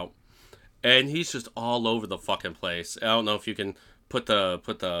strung out, and he's just all over the fucking place. I don't know if you can put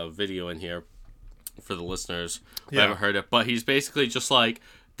the video in here for the listeners who haven't heard it, but he's basically just like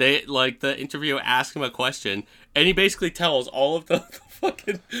the interviewer asked him a question, and he basically tells all of the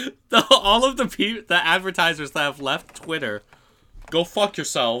advertisers that have left Twitter, go fuck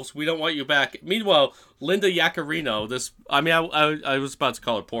yourselves. We don't want you back. Meanwhile, Linda Yaccarino, I was about to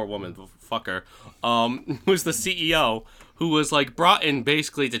call her poor woman, fuck her, who's the CEO, who was like brought in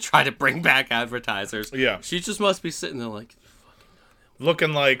basically to try to bring back advertisers. Yeah. She just must be sitting there like,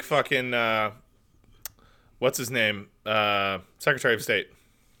 looking like fucking, what's his name? Secretary of State.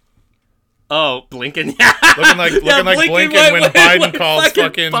 Oh, Blinken. Yeah. Looking like Blinken when Biden calls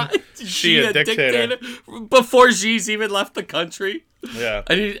fucking Xi a dictator. Before Xi's even left the country. Yeah.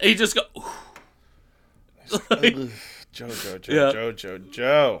 And he just go...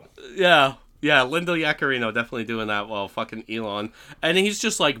 Joe. Yeah, Linda Yaccarino definitely doing that while fucking Elon. And he's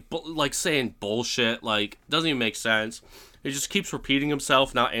just like saying bullshit, like, doesn't even make sense. He just keeps repeating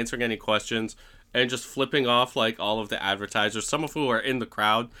himself, not answering any questions, and just flipping off like all of the advertisers, some of who are in the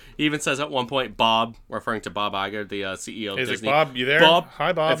crowd. He even says at one point, Bob, referring to Bob Iger, the CEO of Disney. Like, Bob, you there? Bob,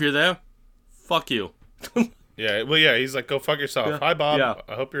 hi, Bob. If you're there, fuck you. Yeah, well, yeah, he's like, go fuck yourself. Yeah. Hi, Bob. Yeah.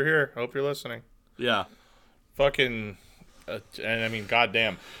 I hope you're here. I hope you're listening. Yeah. Fucking, and I mean,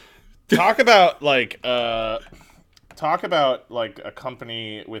 goddamn. Talk about like a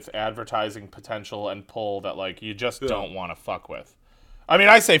company with advertising potential and pull that like you just don't want to fuck with. I mean,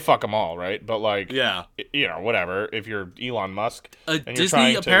 I say fuck them all, right? But like, whatever. If you're Elon Musk, and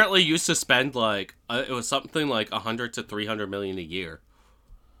Disney apparently used to spend like it was something like $100 to $300 million a year,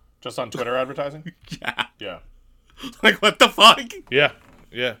 just on Twitter advertising. Yeah. Yeah. Like what the fuck? Yeah.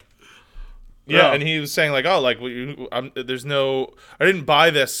 Yeah, and he was saying like, oh, like there's no, I didn't buy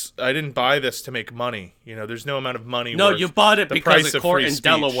this to make money. You know, there's no amount of money. No, worth you bought it the because price a of court free in speech.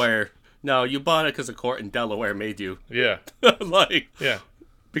 Delaware. No, you bought it because a court in Delaware made you. Yeah, Yeah.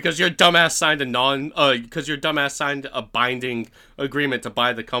 Because your dumbass signed a binding agreement to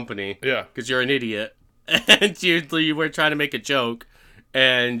buy the company. Yeah. Because you're an idiot, and you were trying to make a joke,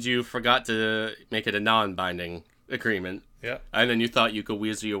 and you forgot to make it a non-binding agreement. Yeah. And then you thought you could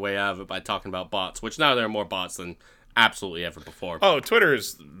weasel your way out of it by talking about bots, which now there are more bots than absolutely ever before. Oh, Twitter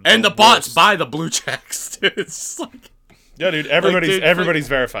is and the bots buy the blue checks. It's just like, yeah, dude. Everybody's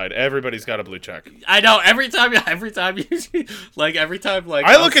verified. Everybody's got a blue check. I know. Every time I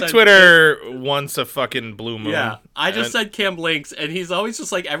look at Twitter once a fucking blue moon. Yeah, I just sent Cam links, and he's always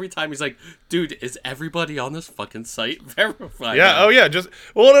just like, every time he's like, dude, is everybody on this fucking site verified? Yeah, now? oh yeah,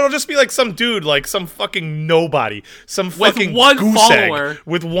 it'll just be like some dude, like some fucking nobody, some fucking one goose follower. egg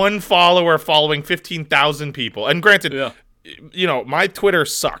with one follower following 15,000 people. And granted, you know, my Twitter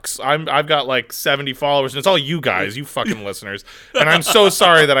sucks. I've got like 70 followers, and it's all you guys, you fucking listeners. And I'm so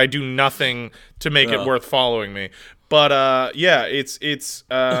sorry that I do nothing to make it worth following me. But yeah, it's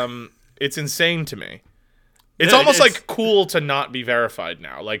insane to me. It's almost like cool to not be verified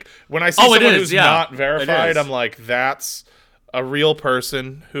now. Like when I see someone who's not verified, I'm like, that's a real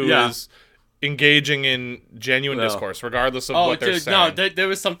person who is engaging in genuine discourse, regardless of what they're saying. No, there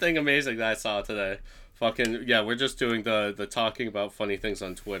was something amazing that I saw today. Fucking yeah, we're just doing the talking about funny things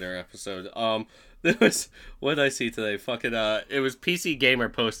on Twitter episode. There was, what did I see today? Fucking it was PC Gamer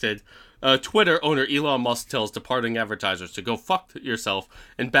posted. Twitter owner Elon Musk tells departing advertisers to go fuck yourself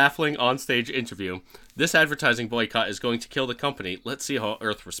in baffling onstage interview. This advertising boycott is going to kill the company. Let's see how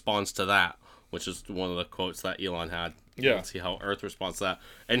Earth responds to that. Which is one of the quotes that Elon had. Yeah. Let's see how Earth responds to that.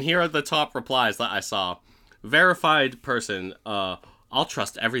 And here are the top replies that I saw. Verified person, I'll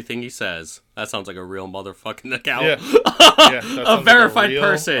trust everything he says. That sounds like a real motherfucking account. Yeah. A verified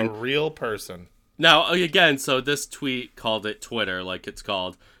person. A real person. Now, again, so this tweet called it Twitter, like it's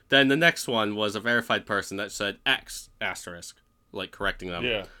called. Then the next one was a verified person that said X asterisk, like correcting them.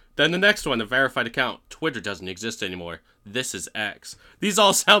 Yeah. Then the next one, a verified account. Twitter doesn't exist anymore. This is X. These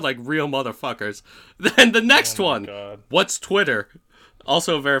all sound like real motherfuckers. Then the next one, God. What's Twitter?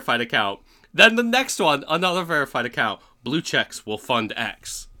 Also a verified account. Then the next one, another verified account. Blue checks will fund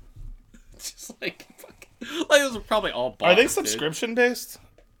X. Just like those are probably all bots. Are they subscription based?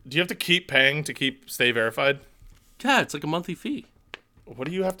 Do you have to keep paying to stay verified? Yeah, it's like a monthly fee. What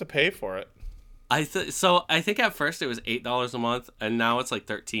do you have to pay for it? So I think at first it was $8 a month, and now it's like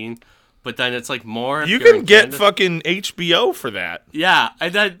 $13. But then it's like more. You can get fucking HBO for that. Yeah,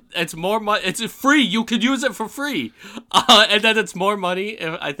 and then it's more money. It's free. You could use it for free. And then it's more money.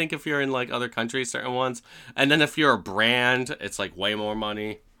 I think if you're in like other countries, certain ones. And then if you're a brand, it's like way more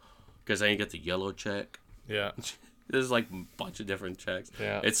money because then you get the yellow check. Yeah, there's like a bunch of different checks.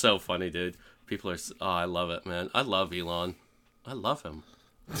 Yeah, it's so funny, dude. People are. Oh, I love it, man. I love Elon. I love him,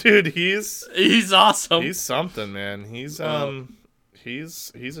 dude. He's awesome. He's something, man. He's a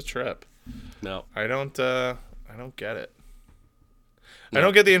trip. No, I don't get it. No. I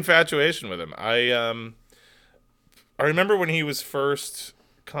don't get the infatuation with him. I remember when he was first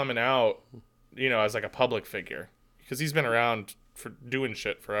coming out, you know, as like a public figure, because he's been around for doing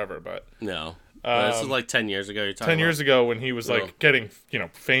shit forever. But no, this is like 10 years ago. You're talking 10 years ago when he was like getting, you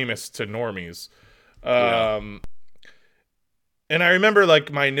know, famous to normies. And I remember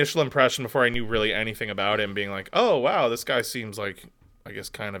like my initial impression before I knew really anything about him being like, oh wow, this guy seems like, I guess,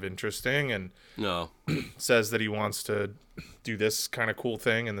 kind of interesting, and says that he wants to do this kind of cool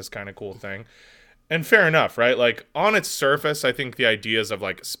thing and this kind of cool thing. And fair enough, right? Like, on its surface, I think the ideas of,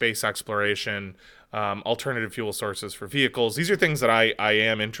 like, space exploration, alternative fuel sources for vehicles, these are things that I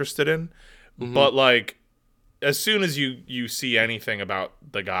am interested in. Mm-hmm. But, like, as soon as you see anything about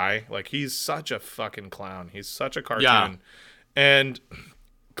the guy, like, he's such a fucking clown. He's such a cartoon. Yeah. And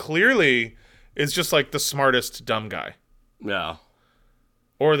clearly is just, like, the smartest dumb guy. Yeah.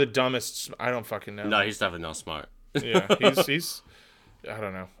 Or the dumbest. I don't fucking know. No, he's definitely not smart. Yeah, he's. I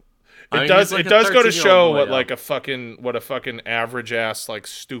don't know. It does go to show what a fucking average ass like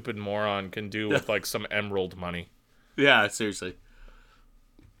stupid moron can do with like some emerald money. Yeah, seriously.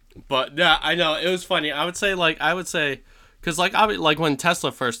 But yeah, I know it was funny. I would say because like when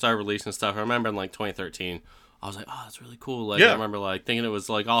Tesla first started releasing stuff, I remember in like 2013. I was like, oh, that's really cool. Like, I remember like thinking it was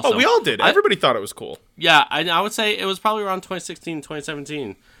like awesome. Oh, we all did. Everybody thought it was cool. Yeah, I would say it was probably around 2016,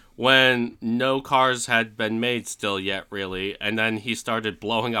 2017 when no cars had been made still yet, really. And then he started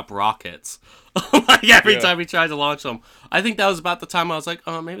blowing up rockets. Like every time he tried to launch them. I think that was about the time I was like,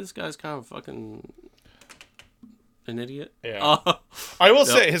 oh, maybe this guy's kind of fucking an idiot. Yeah. I will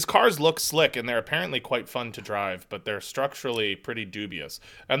say his cars look slick and they're apparently quite fun to drive, but they're structurally pretty dubious.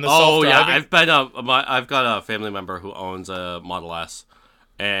 And the self-driving... I've got a family member who owns a Model S,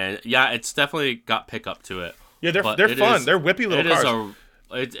 and yeah, it's definitely got pickup to it. Yeah, they're fun. They're whippy little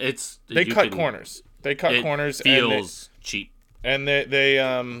cars. They cut corners. They cut corners. Feels cheap. And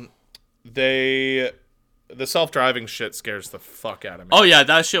the self-driving shit scares the fuck out of me. Oh yeah,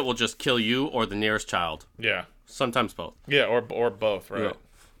 that shit will just kill you or the nearest child. Yeah. Sometimes both. Yeah, or both, right? Yeah.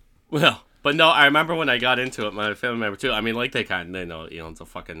 Well, but no, I remember when I got into it, my family member too. I mean, like they know Elon's a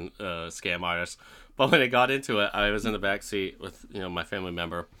fucking scam artist. But when I got into it, I was in the back seat with my family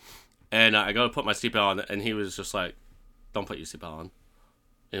member, and I go to put my seatbelt on, and he was just like, "Don't put your seatbelt on."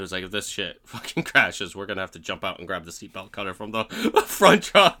 It was like, if this shit fucking crashes, we're gonna have to jump out and grab the seatbelt cutter from the front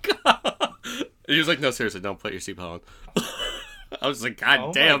truck. He was like, "No, seriously, don't put your seatbelt on." I was like,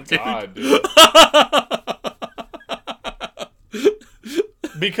 God damn, dude.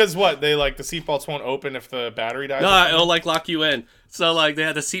 Because what? They the seatbelts won't open if the battery dies? No, it'll lock you in. So they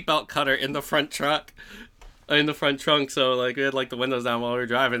had a seatbelt cutter in the front truck, in the front trunk. So we had the windows down while we were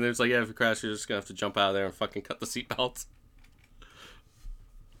driving. It was if you crash, you're just gonna have to jump out of there and fucking cut the seatbelts.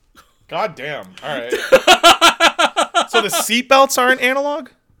 God damn. All right. So the seatbelts aren't analog?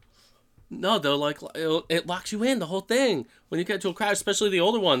 No, they'll it locks you in, the whole thing. When you get to a crash, especially the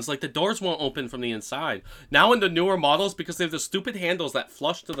older ones, the doors won't open from the inside. Now in the newer models, because they have the stupid handles that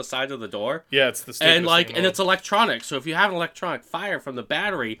flush to the side of the door. Yeah, it's the stupid and it's electronic. So if you have an electronic fire from the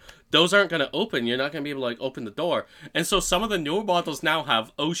battery, those aren't going to open. You're not going to be able to open the door. And so some of the newer models now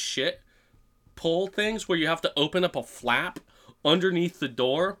have pull things where you have to open up a flap underneath the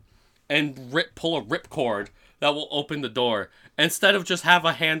door and pull a ripcord that will open the door, instead of just have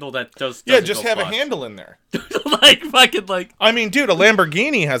a handle that just have a handle in there. I mean, dude, a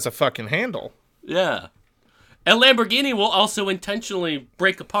Lamborghini has a fucking handle. Yeah, and Lamborghini will also intentionally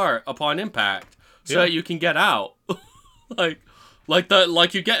break apart upon impact so that you can get out. You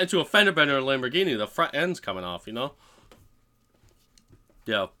get into a fender bender in a Lamborghini, the front end's coming off.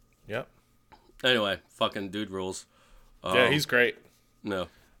 Yeah. Yep. Anyway, fucking dude rules. Yeah, he's great. No.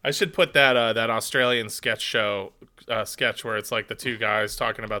 I should put that Australian sketch where it's the two guys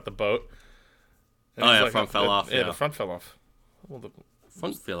talking about the boat. And the front fell off. Yeah, the front fell off. Well, the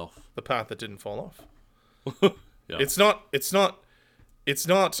front fell off. The part that didn't fall off. Yeah. It's not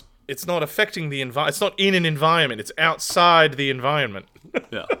affecting the environment. It's not in an environment. It's outside the environment.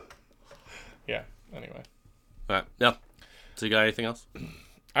 Yeah. Yeah. Anyway. All right. Yeah. So you got anything else?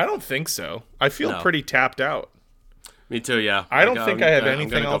 I don't think so. I feel pretty tapped out. Me too, yeah. I don't think I have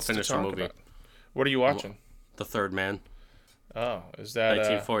anything else to talk about. What are you watching? The Third Man. Oh, is that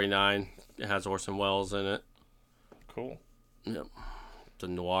 1949? It has Orson Welles in it. Cool. Yep. The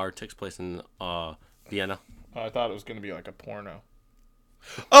noir takes place in Vienna. I thought it was going to be like a porno.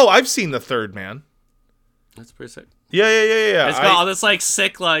 Oh, I've seen The Third Man. That's pretty sick. Yeah. It's got all this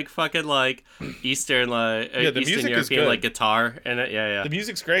sick fucking Eastern the Eastern European guitar in it. Yeah. The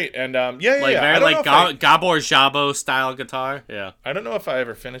music's great, and very Gabor Szabo style guitar. Yeah. I don't know if I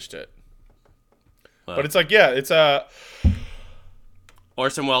ever finished it, but it's it's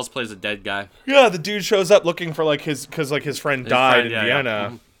Orson Welles plays a dead guy. Yeah, the dude shows up looking for his friend died in Vienna. Yeah.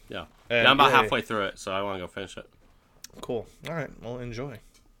 Mm-hmm. Yeah. And I'm about halfway through it, so I want to go finish it. Cool. All right. Well, enjoy.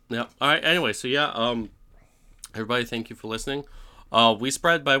 Yeah. All right. Anyway, so everybody, thank you for listening. We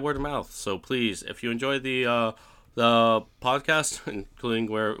spread by word of mouth, so please, if you enjoy the podcast,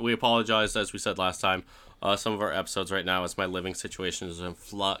 including where we apologize, as we said last time, some of our episodes right now, as my living situation is in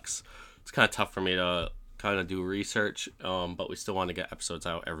flux, it's kind of tough for me to kind of do research, but we still want to get episodes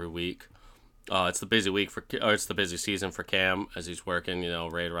out every week. It's the busy it's the busy season for Cam as he's working,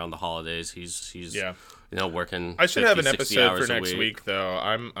 right around the holidays. He's working. I should have an episode for next week, though.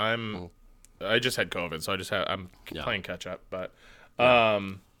 I just had COVID, so I'm playing catch up. But I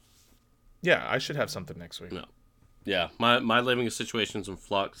should have something next week. No. Yeah, my living situation's in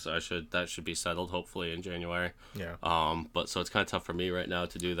flux. That should be settled hopefully in January. Yeah. But so it's kind of tough for me right now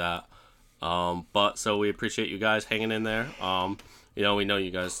to do that. But so we appreciate you guys hanging in there. We know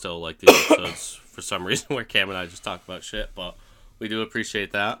you guys still like these episodes for some reason where Cam and I just talk about shit, but we do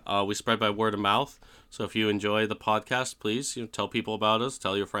appreciate that. We spread by word of mouth. So if you enjoy the podcast, please tell people about us.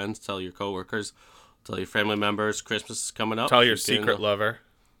 Tell your friends. Tell your coworkers. Tell your family members. Christmas is coming up. Tell your secret lover.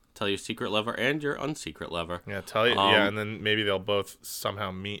 Tell your secret lover and your unsecret lover. Yeah, tell you. And then maybe they'll both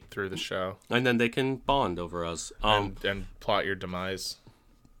somehow meet through the show. And then they can bond over us. And plot your demise.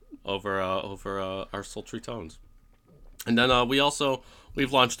 Over our sultry tones. And then we've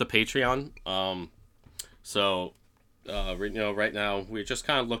launched a Patreon. So right now we're just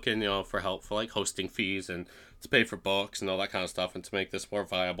kind of looking, for help for like hosting fees and to pay for books and all that kind of stuff, and to make this more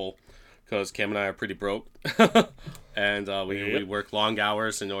viable, because Cam and I are pretty broke, and we work long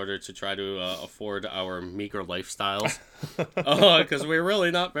hours in order to try to afford our meager lifestyles, because we're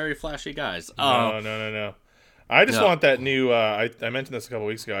really not very flashy guys. No. I just want that new. I mentioned this a couple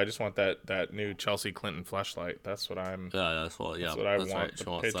weeks ago. I just want that new Chelsea Clinton flashlight. That's what I'm. Yeah, that's what I want right. The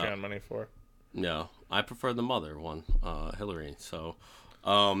Patreon that. money for. Yeah, I prefer the mother one, Hillary. So,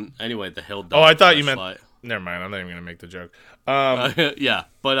 anyway, the Hill. Oh, I thought you meant. Never mind. I'm not even gonna make the joke. Yeah,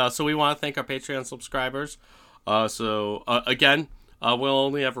 but so we want to thank our Patreon subscribers. Again, we'll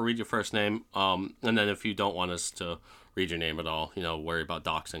only ever read your first name. And then if you don't want us to read your name at all, worry about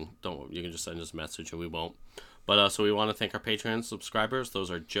doxing. You can just send us a message and we won't. But so we want to thank our Patreon subscribers.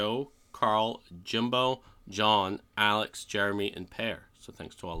 Those are Joe, Carl, Jimbo, John, Alex, Jeremy, and Pear. So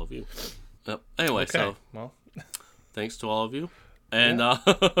thanks to all of you. Anyway, okay. Thanks to all of you, and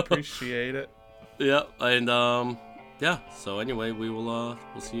appreciate it. Yeah, and so anyway, we'll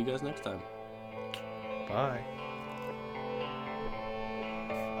see you guys next time. Bye.